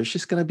people. There's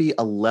just going to be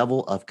a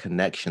level of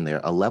connection there,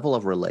 a level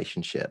of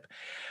relationship.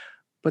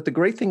 But the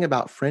great thing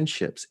about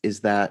friendships is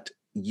that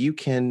you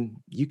can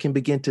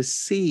begin to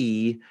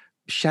see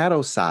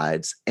shadow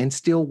sides and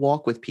still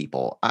walk with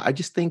people. I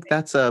just think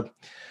that's a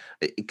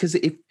because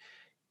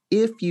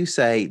if you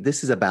say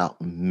this is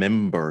about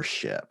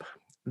membership,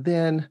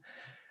 then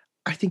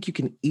I think you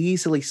can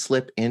easily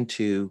slip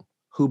into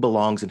who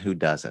belongs and who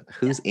doesn't, yeah.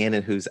 who's in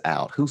and who's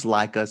out, who's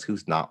like us,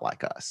 who's not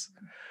like us.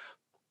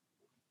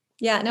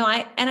 Yeah, no,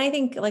 I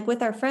think like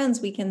with our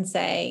friends, we can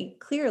say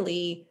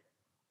clearly,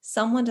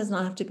 someone does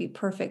not have to be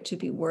perfect to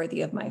be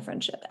worthy of my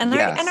friendship. And I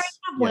Yes,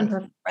 have one yes,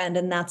 perfect friend,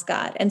 and that's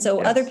God. And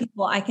so other yes.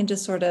 people I can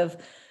just sort of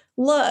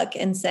look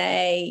and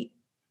say,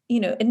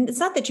 and it's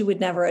not that you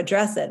would never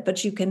address it,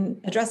 but you can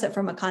address it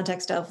from a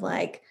context of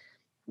like,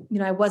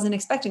 I wasn't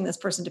expecting this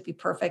person to be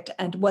perfect,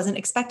 and wasn't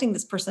expecting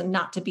this person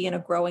not to be in a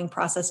growing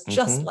process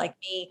just Mhm, like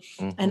me.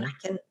 And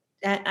mhm.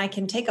 I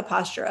can take a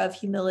posture of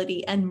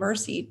humility and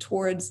mercy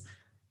towards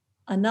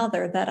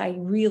another that I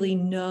really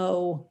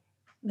know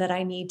that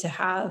I need to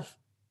have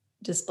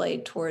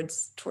displayed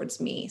towards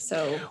me.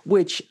 So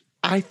Which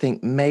I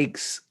think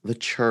makes the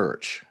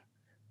church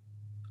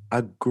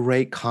a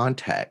great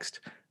context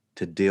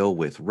to deal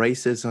with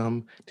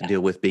racism, to yeah,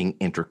 deal with being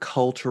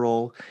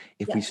intercultural.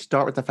 If we yeah,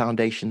 start with the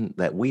foundation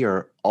that we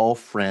are all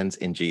friends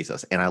in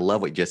Jesus, and I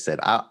love what you just said,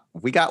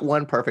 we got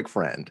one perfect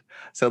friend.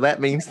 So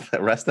that means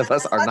the rest of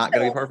us that's are not not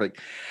going to be good. perfect.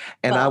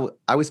 And Well,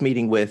 I was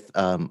meeting with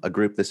a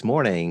group this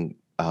morning,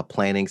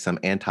 planning some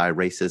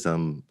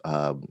anti-racism,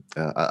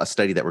 a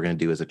study that we're going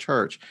to do as a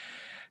church.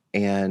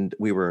 And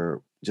we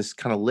were just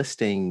kind of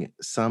listing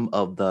some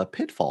of the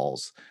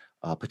pitfalls,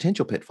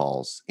 potential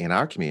pitfalls in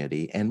our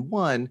community. And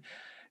one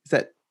is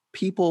that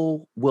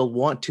people will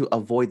want to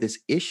avoid this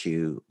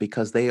issue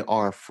because they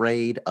are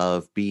afraid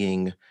of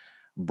being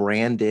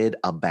branded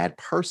a bad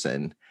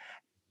person.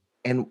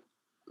 And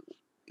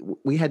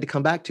we had to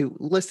come back to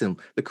listen,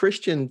 the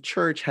Christian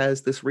church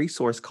has this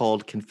resource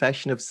called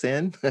confession of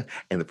sin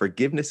and the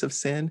forgiveness of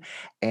sin.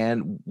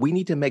 And we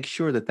need to make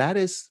sure that that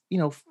is,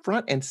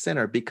 front and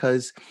center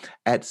because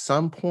at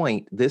some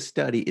point, this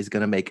study is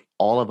going to make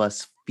all of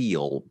us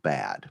feel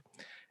bad.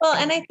 well,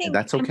 and And, I and think,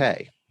 that's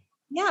okay.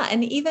 yeah,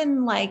 and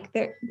even like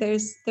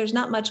there's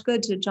not much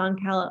good to John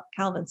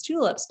Calvin's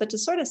tulips, but to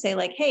sort of say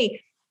like, hey,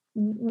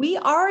 we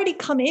already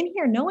come in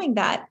here knowing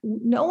that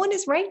no one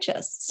is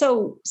righteous.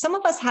 So some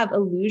of us have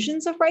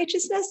illusions of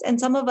righteousness, and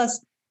some of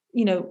us,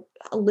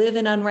 live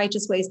in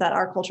unrighteous ways that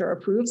our culture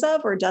approves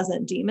of or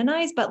doesn't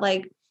demonize. But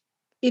like,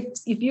 if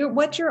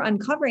what you're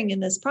uncovering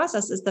in this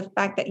process is the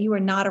fact that you are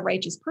not a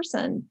righteous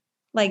person,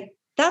 like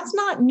that's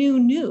not new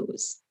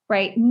news,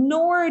 right?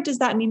 Nor does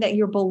that mean that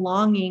your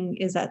belonging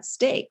is at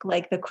stake.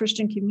 Like the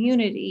Christian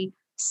community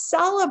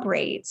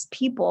celebrates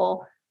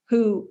people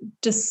who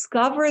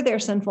discover their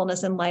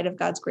sinfulness in light of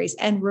God's grace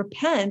and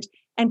repent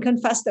and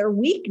confess their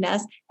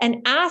weakness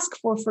and ask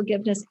for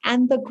forgiveness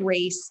and the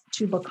grace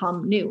to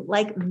become new.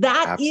 Like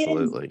that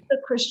is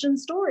the Christian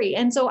story.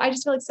 And so I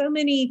just feel like so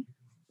many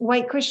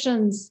white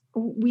Christians,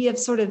 we have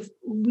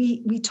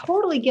we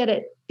totally get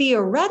it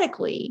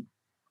theoretically,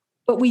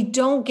 but we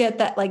don't get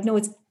that, like, no,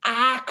 it's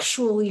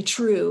actually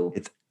true.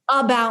 It's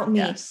about me.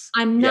 Yes.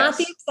 I'm not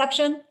the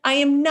exception. I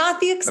am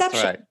not the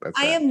exception. That's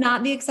right. I am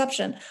not the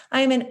exception.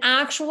 I am an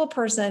actual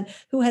person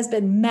who has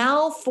been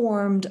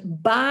malformed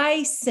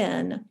by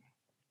sin.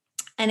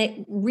 And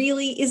it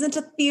really isn't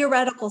a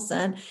theoretical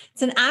sin.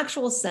 It's an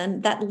actual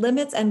sin that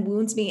limits and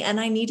wounds me. And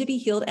I need to be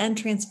healed and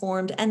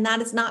transformed. And that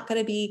is not going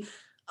to be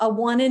a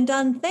one and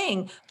done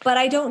thing. But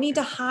I don't need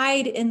to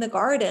hide in the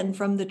garden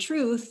from the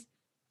truth,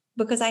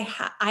 because I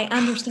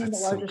understand the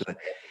larger story.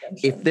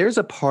 If there's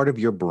a part of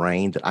your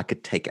brain that I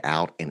could take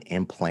out and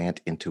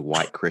implant into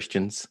white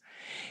Christians,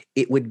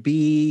 it would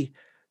be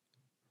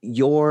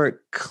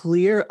your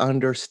clear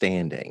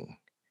understanding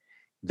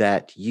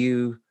that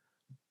you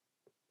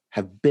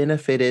have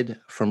benefited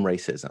from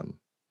racism,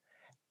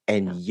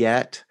 and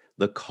yet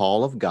the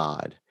call of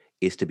God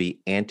is to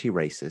be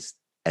anti-racist.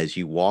 As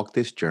you walk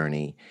this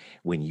journey,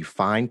 when you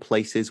find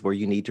places where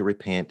you need to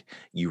repent,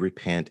 you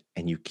repent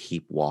and you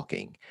keep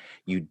walking.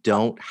 You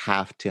don't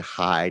have to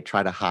try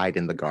to hide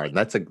in the garden.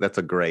 That's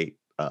a great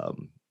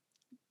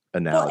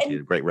analogy, a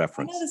great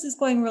reference. I know this is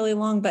going really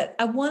long, but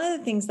one of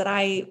the things that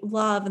I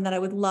love and that I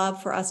would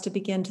love for us to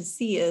begin to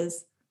see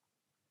is,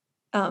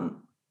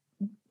 well,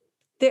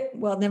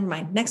 never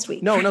mind. Next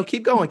week. No,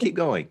 keep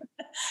going.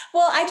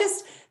 Well,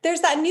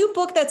 there's that new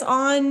book that's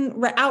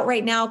out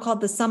right now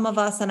called The Sum of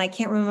Us. And I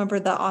can't remember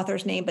the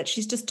author's name, but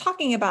she's just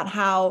talking about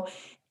how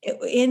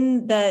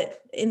in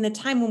the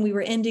time when we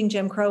were ending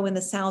Jim Crow in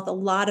the South, a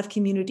lot of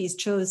communities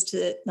chose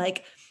to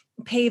like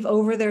pave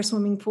over their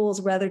swimming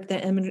pools rather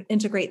than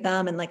integrate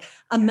them. And like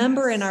a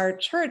member in our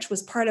church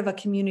was part of that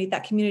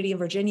community in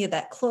Virginia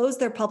that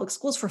closed their public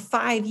schools for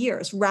 5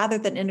 years rather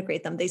than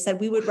integrate them. They said,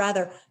 we would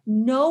rather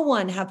no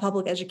one have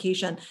public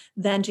education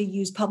than to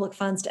use public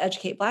funds to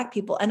educate Black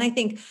people. And I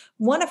think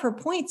one of her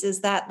points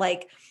is that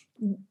like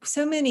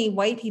so many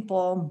white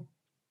people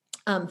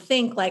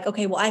think like,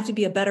 okay, well, I have to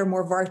be a better,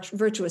 more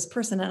virtuous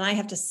person, and I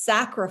have to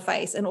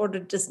sacrifice in order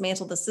to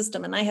dismantle the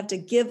system, and I have to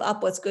give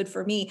up what's good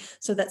for me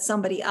so that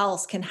somebody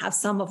else can have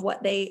some of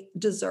what they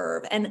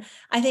deserve. And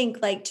I think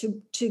like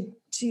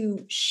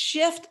to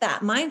shift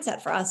that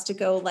mindset for us to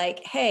go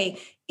like, hey,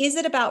 is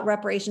it about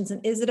reparations,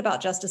 and is it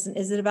about justice, and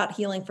is it about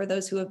healing for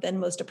those who have been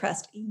most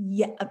oppressed?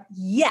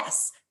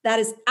 Yes, that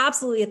is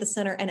absolutely at the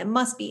center, and it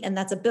must be, and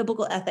that's a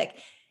biblical ethic.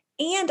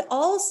 And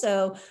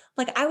also,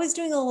 like I was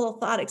doing a little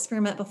thought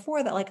experiment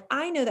before that, like,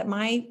 I know that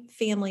my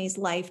family's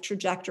life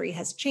trajectory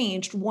has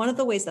changed. One of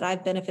the ways that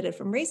I've benefited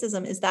from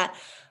racism is that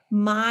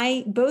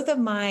both of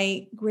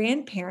my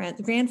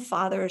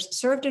grandfathers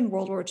served in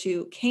World War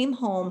II, came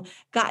home,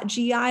 got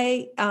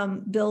GI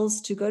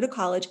bills to go to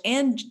college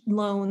and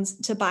loans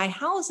to buy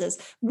houses,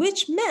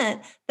 which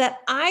meant that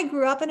I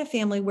grew up in a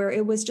family where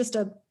it was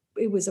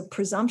a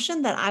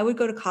presumption that I would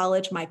go to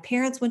college. My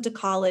parents went to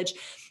college.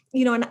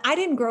 And I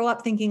didn't grow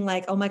up thinking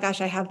like, oh my gosh,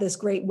 I have this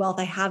great wealth.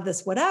 I have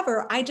this,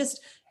 whatever. I just,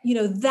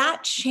 that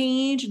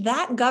changed,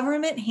 that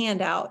government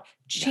handout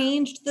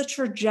changed the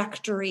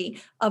trajectory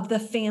of the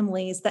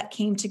families that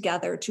came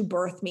together to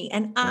birth me.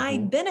 And I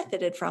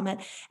benefited from it.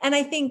 And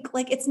I think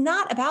like, it's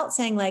not about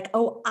saying like,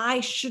 oh, I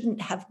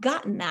shouldn't have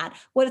gotten that.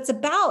 What it's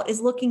about is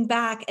looking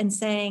back and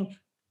saying,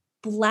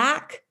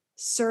 Black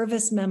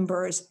service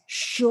members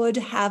should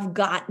have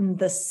gotten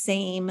the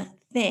same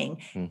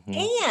thing.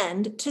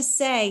 And to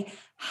say,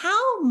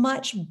 how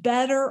much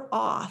better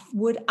off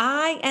would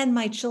I and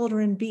my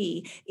children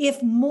be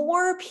if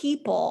more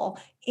people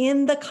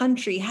in the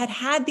country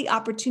had the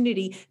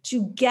opportunity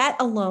to get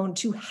a loan,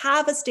 to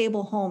have a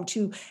stable home,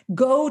 to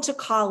go to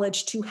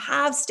college, to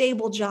have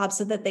stable jobs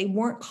so that they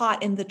weren't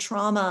caught in the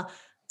trauma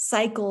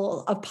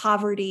cycle of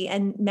poverty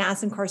and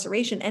mass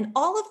incarceration. And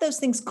all of those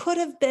things could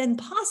have been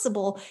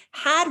possible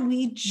had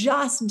we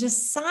just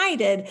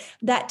decided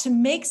that to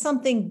make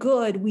something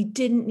good, we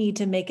didn't need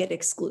to make it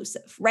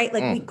exclusive, right?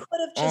 Like we could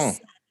have just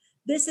said,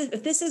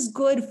 if this is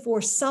good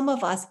for some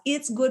of us,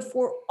 it's good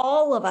for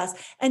all of us.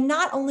 And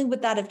not only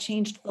would that have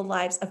changed the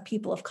lives of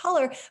people of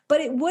color,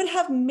 but it would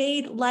have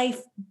made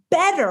life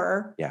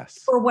better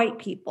for white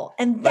people.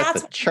 And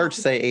that's let the church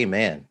say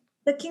amen.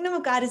 The kingdom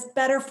of God is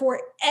better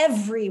for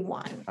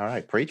everyone. All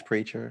right. Preach,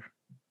 preacher.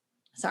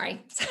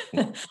 Sorry.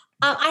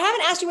 I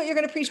haven't asked you what you're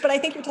going to preach, but I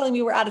think you're telling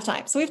me we're out of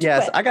time. So we have to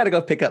Yes, quit. I got to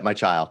go pick up my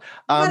child.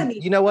 Gotta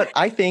You know what?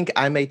 I think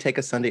I may take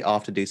a Sunday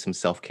off to do some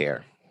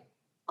self-care.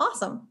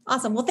 Awesome.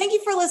 Awesome. Well, thank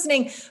you for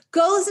listening.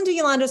 Go listen to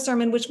Yolanda's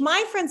sermon, which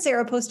my friend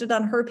Sarah posted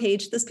on her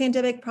page. This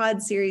pandemic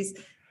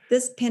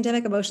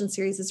emotion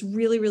series is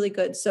really, really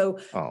good. So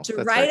to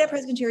write at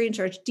Presbyterian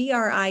Church,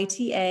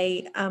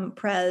 DRITA,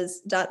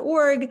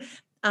 pres.org,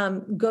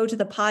 go to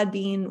the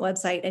Podbean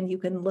website and you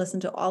can listen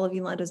to all of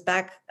Yolanda's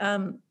back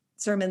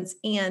sermons,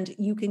 and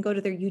you can go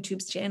to their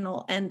YouTube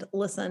channel and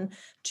listen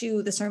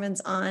to the sermons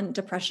on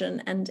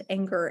depression and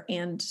anger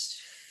and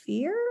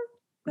fear.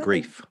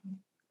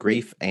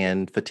 Grief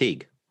and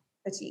fatigue.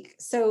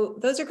 So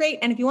those are great.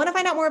 And if you want to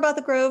find out more about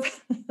The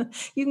Grove,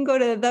 you can go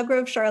to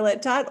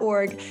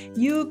thegrovecharlotte.org.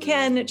 You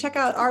can check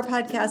out our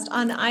podcast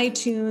on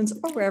iTunes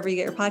or wherever you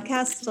get your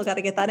podcasts. Still got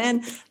to get that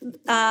in.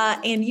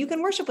 And you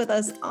can worship with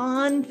us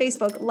on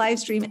Facebook live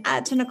stream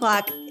at 10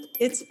 o'clock.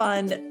 It's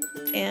fun.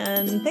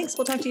 And thanks.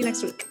 We'll talk to you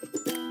next week.